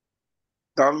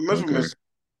 Donovan Mitchell missed,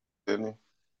 didn't he?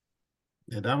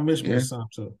 Yeah, Donovan Mitchell missed some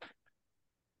too.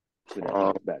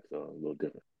 Back, so a little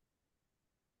different.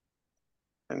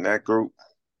 In that group.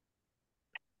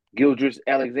 Gilgeous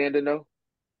Alexander, no?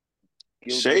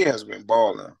 Shea has been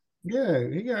balling. Yeah,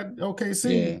 he got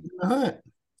OKC in the hunt.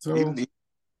 So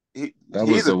that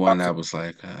was the one that was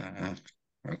like,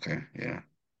 okay, yeah.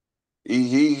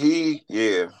 He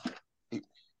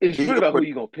It's really about who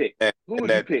you gonna pick. Who would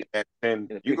you pick?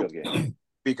 And you can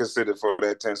be considered for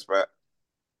that 10 spot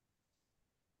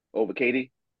over KD.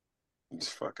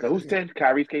 So who's 10?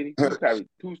 Kyrie's KD. Who's Kyrie?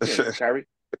 Who's 10? Kyrie.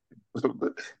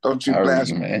 Don't you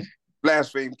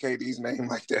blaspheme KD's name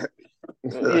like that?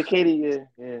 Yeah, KD.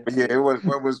 Yeah. Yeah. It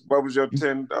was. What was your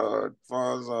 10?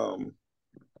 Far as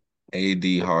AD,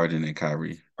 Harden, and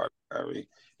Kyrie. Kyrie.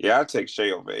 Yeah, I take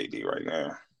Shea over AD right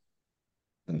now.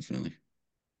 Definitely.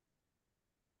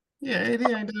 Yeah, AD ain't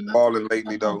done nothing. Balling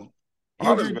lately though.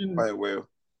 Harden's been playing well.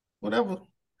 Whatever.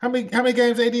 How many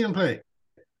games AD done played?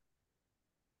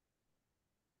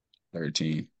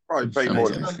 13. Probably played more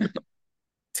than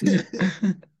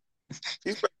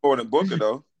he's played more than Booker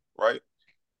though, right?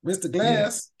 Mr.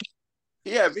 Glass.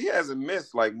 Yeah. He hasn't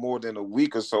missed like more than a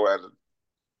week or so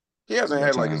he hasn't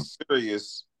had like a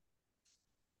serious.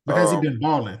 But has he been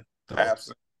balling?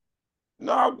 Absent.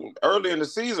 No, early in the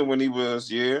season when he was,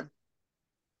 He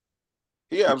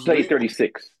played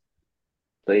 36.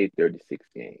 Played 36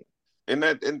 games. In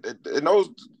those,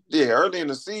 early in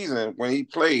the season when he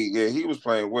played, he was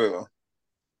playing well.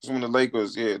 So when the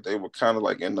Lakers, they were kind of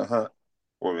like in the hunt,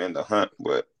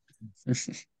 but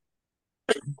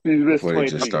before they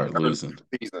just start losing.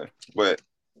 But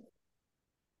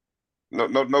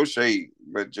no shade,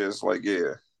 but just like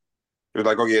it was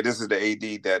like, this is the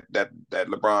AD that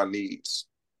LeBron needs.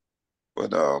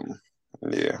 But I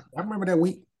remember that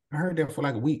week. I heard that for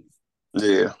like a week.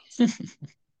 Yeah.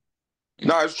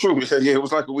 No, it's true. Yeah, it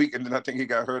was like a week, and then I think he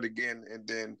got hurt again. And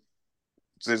then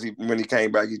when he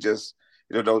came back, he just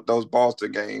those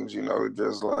Boston games,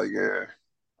 just like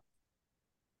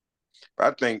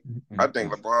I think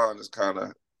LeBron is kind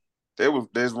of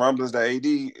there's rumblings that AD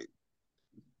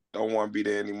don't want to be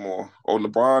there anymore. Or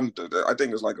LeBron, I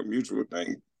think it's like a mutual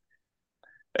thing.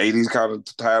 AD's kind of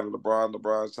tired of LeBron.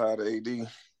 LeBron's tired of AD.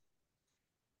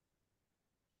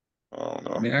 I don't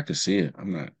know. I mean, I could see it.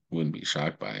 Wouldn't be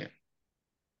shocked by it.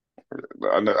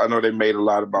 I know they made a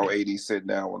lot about AD sitting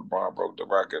down when LeBron broke the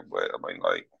record, but I mean,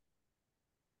 like,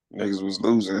 niggas was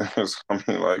losing. I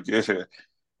mean, like, it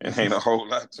ain't a whole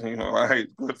lot. I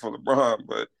hate good for LeBron,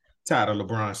 but tired of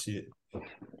LeBron shit.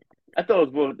 I thought it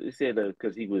was more. They said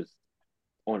because he was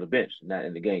on the bench, not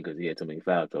in the game, because he had so many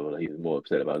fouls. So like, he was more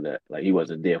upset about that. Like he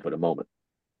wasn't there for the moment.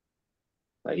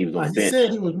 Like he was on the bench. He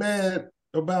said he was mad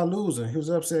about losing. He was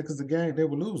upset because the game they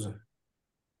were losing.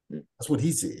 That's what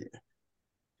he said.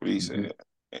 What he said.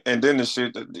 And then the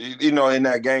shit that in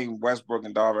that game, Westbrook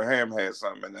and Darvin Ham had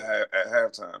something at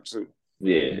halftime too.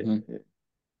 Yeah.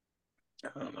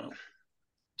 I don't know.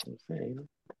 I'm saying,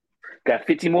 got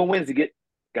 15 more wins to get.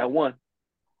 Got one.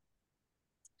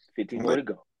 15 more to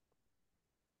go.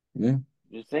 Yeah.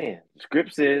 Just saying. The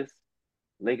script says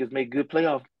Lakers make good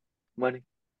playoff money.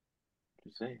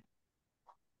 Just saying.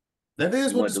 That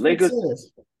is You what want the the script Lakers?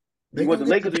 says. You want the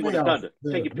Lakers or you want the Thunder?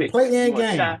 Take your The pick. You play-in want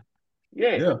game. Shy?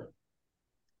 Yeah.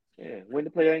 Yeah. Win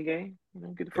the play-in game.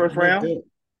 Get the first round.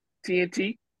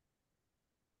 TNT.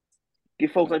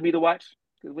 Get folks like me to watch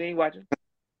because we ain't watching.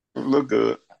 Look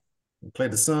good. Play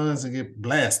the Suns and get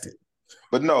blasted.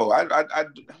 But no, I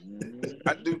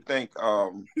do think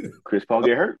Chris Paul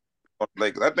get hurt.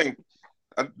 Lakers. I think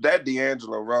that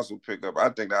D'Angelo Russell pickup. I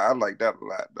think that I like that a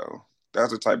lot though.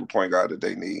 That's the type of point guard that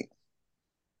they need.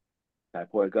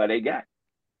 Type point guard they got.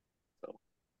 So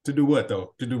To do what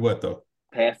though?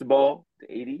 pass the ball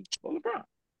to AD or LeBron.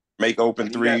 Make open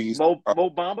threes. Mo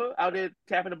Bamba out there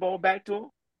tapping the ball back to him.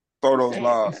 Throw those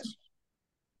lobs.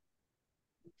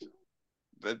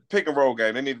 The pick and roll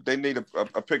game. They need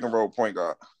a pick and roll point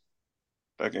guard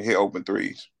that can hit open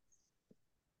threes.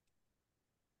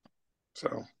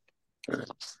 So,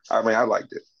 I mean, I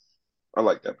liked it. I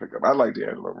like that pickup. I like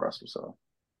D'Angelo Russell, so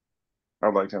I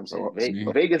liked him so.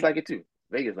 Vegas like it too.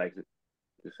 Vegas likes it.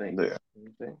 The same. Yeah.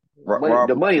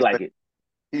 The money like it.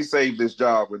 He saved his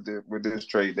job with this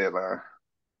trade deadline.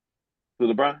 To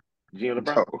LeBron? GM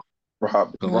LeBron? No,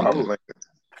 Rob Lincoln.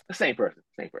 The same person.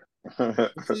 See,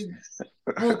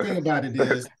 one thing about it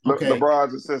is,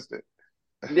 LeBron's assistant.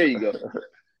 There you go.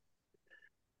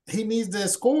 He needs that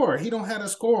score. He don't have a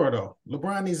scorer though.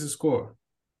 LeBron needs a score.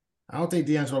 I don't think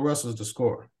D'Angelo Russell is the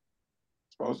scorer.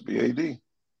 Supposed to be AD.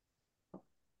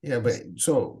 Yeah, but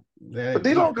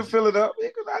D'Lo can fill it up.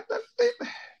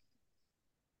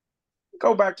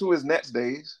 Go back to his Nets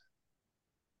days.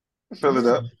 Fill it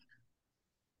up.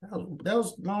 That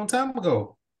was a long time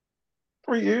ago.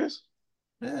 3 years.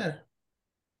 Yeah.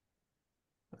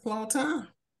 That's a long time.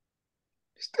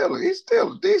 He's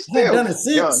still done it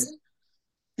since.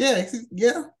 Young.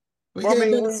 Yeah. But I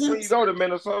mean, when you go to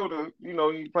Minnesota,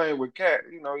 you playing with Cat,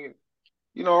 I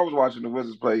was watching the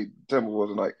Wizards play Timberwolves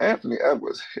and like Anthony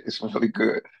Edwards is really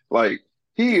good. Like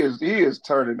he is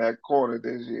turning that corner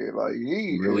this year. Like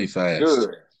he really is fast.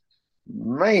 Good.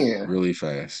 Man. Really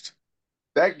fast.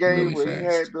 That game where he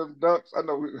had them dunks, I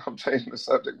know I'm changing the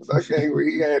subject, but that game where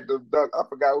he had them dunks, I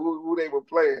forgot who they were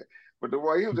playing, but the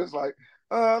one he was just like,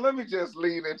 let me just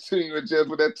lean into you and just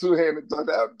with that two-handed dunk.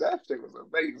 That shit was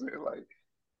amazing. Like,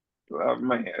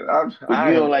 man. But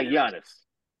you don't like Giannis.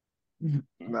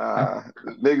 Nah,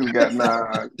 niggas got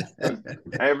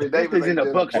Anthony Davis in a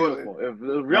Bucks uniform. If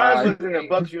Giannis was in a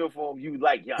Bucks uniform, you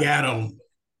like Giannis. Got him.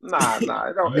 Nah, it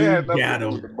had nothing to do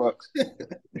with the Bucks.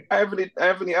 Anthony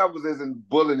Edwards isn't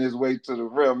bullying his way to the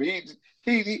rim.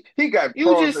 He got.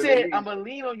 You just said I'm gonna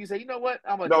lean on you. Say, you know what?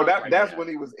 That's when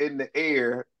he was in the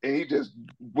air and he just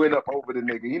went up over the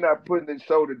nigga. He not putting his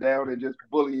shoulder down and just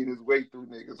bullying his way through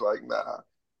niggas. Like nah.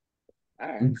 All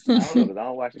right. I don't know because I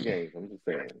don't watch the games. I'm just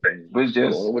saying.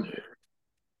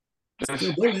 It's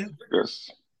still bullying.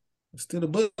 Still a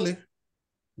bully.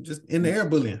 Just in the air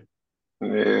bullying.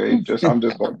 Yeah, I'm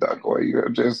just gonna duck away.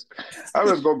 I'm just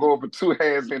gonna go over two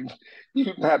hands and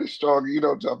you're not as strong. You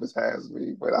don't jump as high as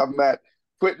me, but I'm not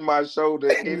putting my shoulder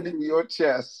into your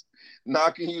chest,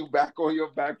 knocking you back on your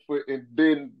back foot, and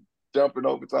then jumping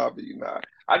over top of you. Nah,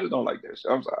 I just don't like that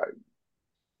shit. I'm sorry.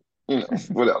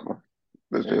 Whatever.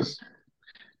 It's just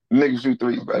niggas shoot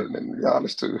threes better than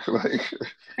Giannis too.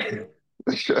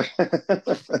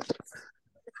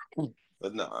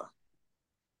 But nah.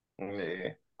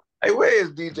 Yeah. Hey, where is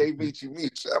DJ Meech?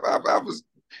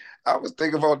 I was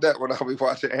thinking about that when I was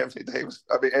watching Anthony Edwards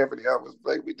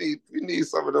play. We need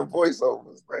some of them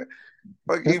voiceovers, man.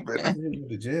 Fuck you, man.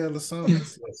 The jail or something?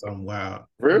 Something wild.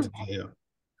 Really?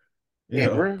 Yeah.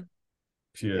 Bro.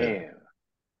 Yeah. Damn.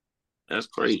 That's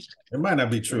crazy. It might not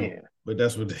be true, but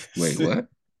that's what they Wait, said. what?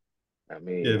 I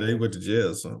mean, yeah, they went to jail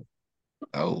or something.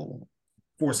 Oh.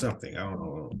 For something. I don't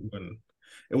know.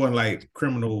 It wasn't like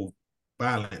criminal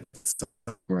violence.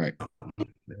 Right. It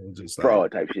was just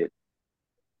fraud type shit.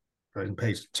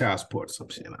 Pay child support or some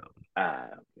shit.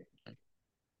 Okay.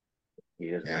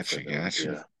 Yeah,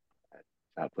 Gotcha.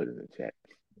 I'll put it in the chat.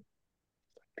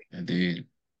 Indeed.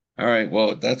 All right.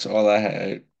 Well, that's all I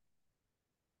had.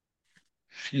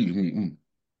 Excuse me.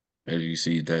 As you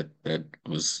see, that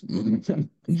was the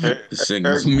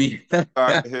signal for me.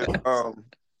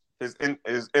 His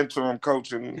interim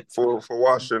coaching for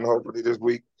Washington hopefully this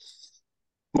week.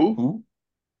 Who?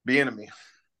 Bieniemy.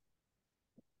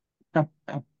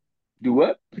 Do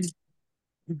what? He's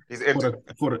for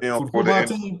the football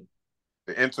team.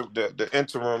 The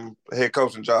interim head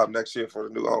coaching job next year for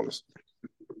the new owners.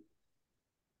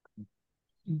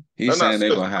 He's saying they're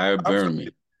serious. gonna hire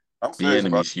I'm serious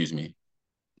about excuse me,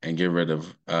 and get rid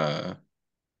of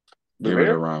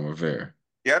Rivera? Ron Rivera.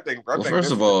 Yeah, I think Well,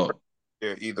 this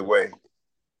yeah, either way.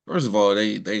 first of all,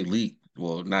 they leaked.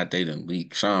 Well, not they didn't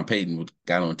leak. Sean Payton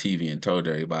got on TV and told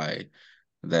everybody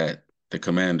that the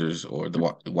Commanders or the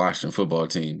Washington football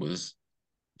team was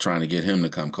trying to get him to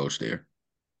come coach there.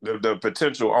 The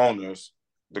potential owners,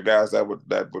 the guys that were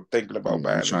thinking about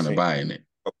buying the trying to team, buy in it.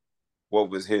 what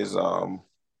was his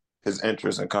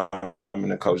interest in coming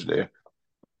to coach there?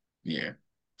 Yeah.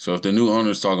 So if the new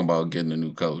owner's talking about getting a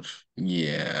new coach,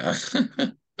 yeah.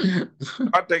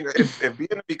 I think if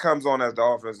Bieniemy comes on as the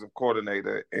offensive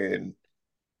coordinator and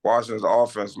Washington's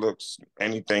offense looks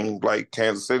anything like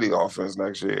Kansas City offense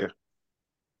next year,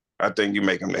 I think you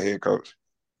make him the head coach.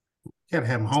 You gotta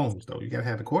have Mahomes though. You gotta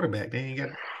have the quarterback. They ain't got.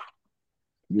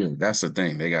 Yeah, that's the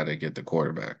thing. They got to get the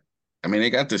quarterback. I mean, they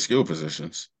got the skill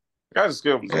positions. Got a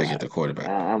skill They got to position. get the quarterback.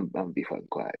 I'm gonna be fucking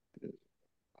quiet.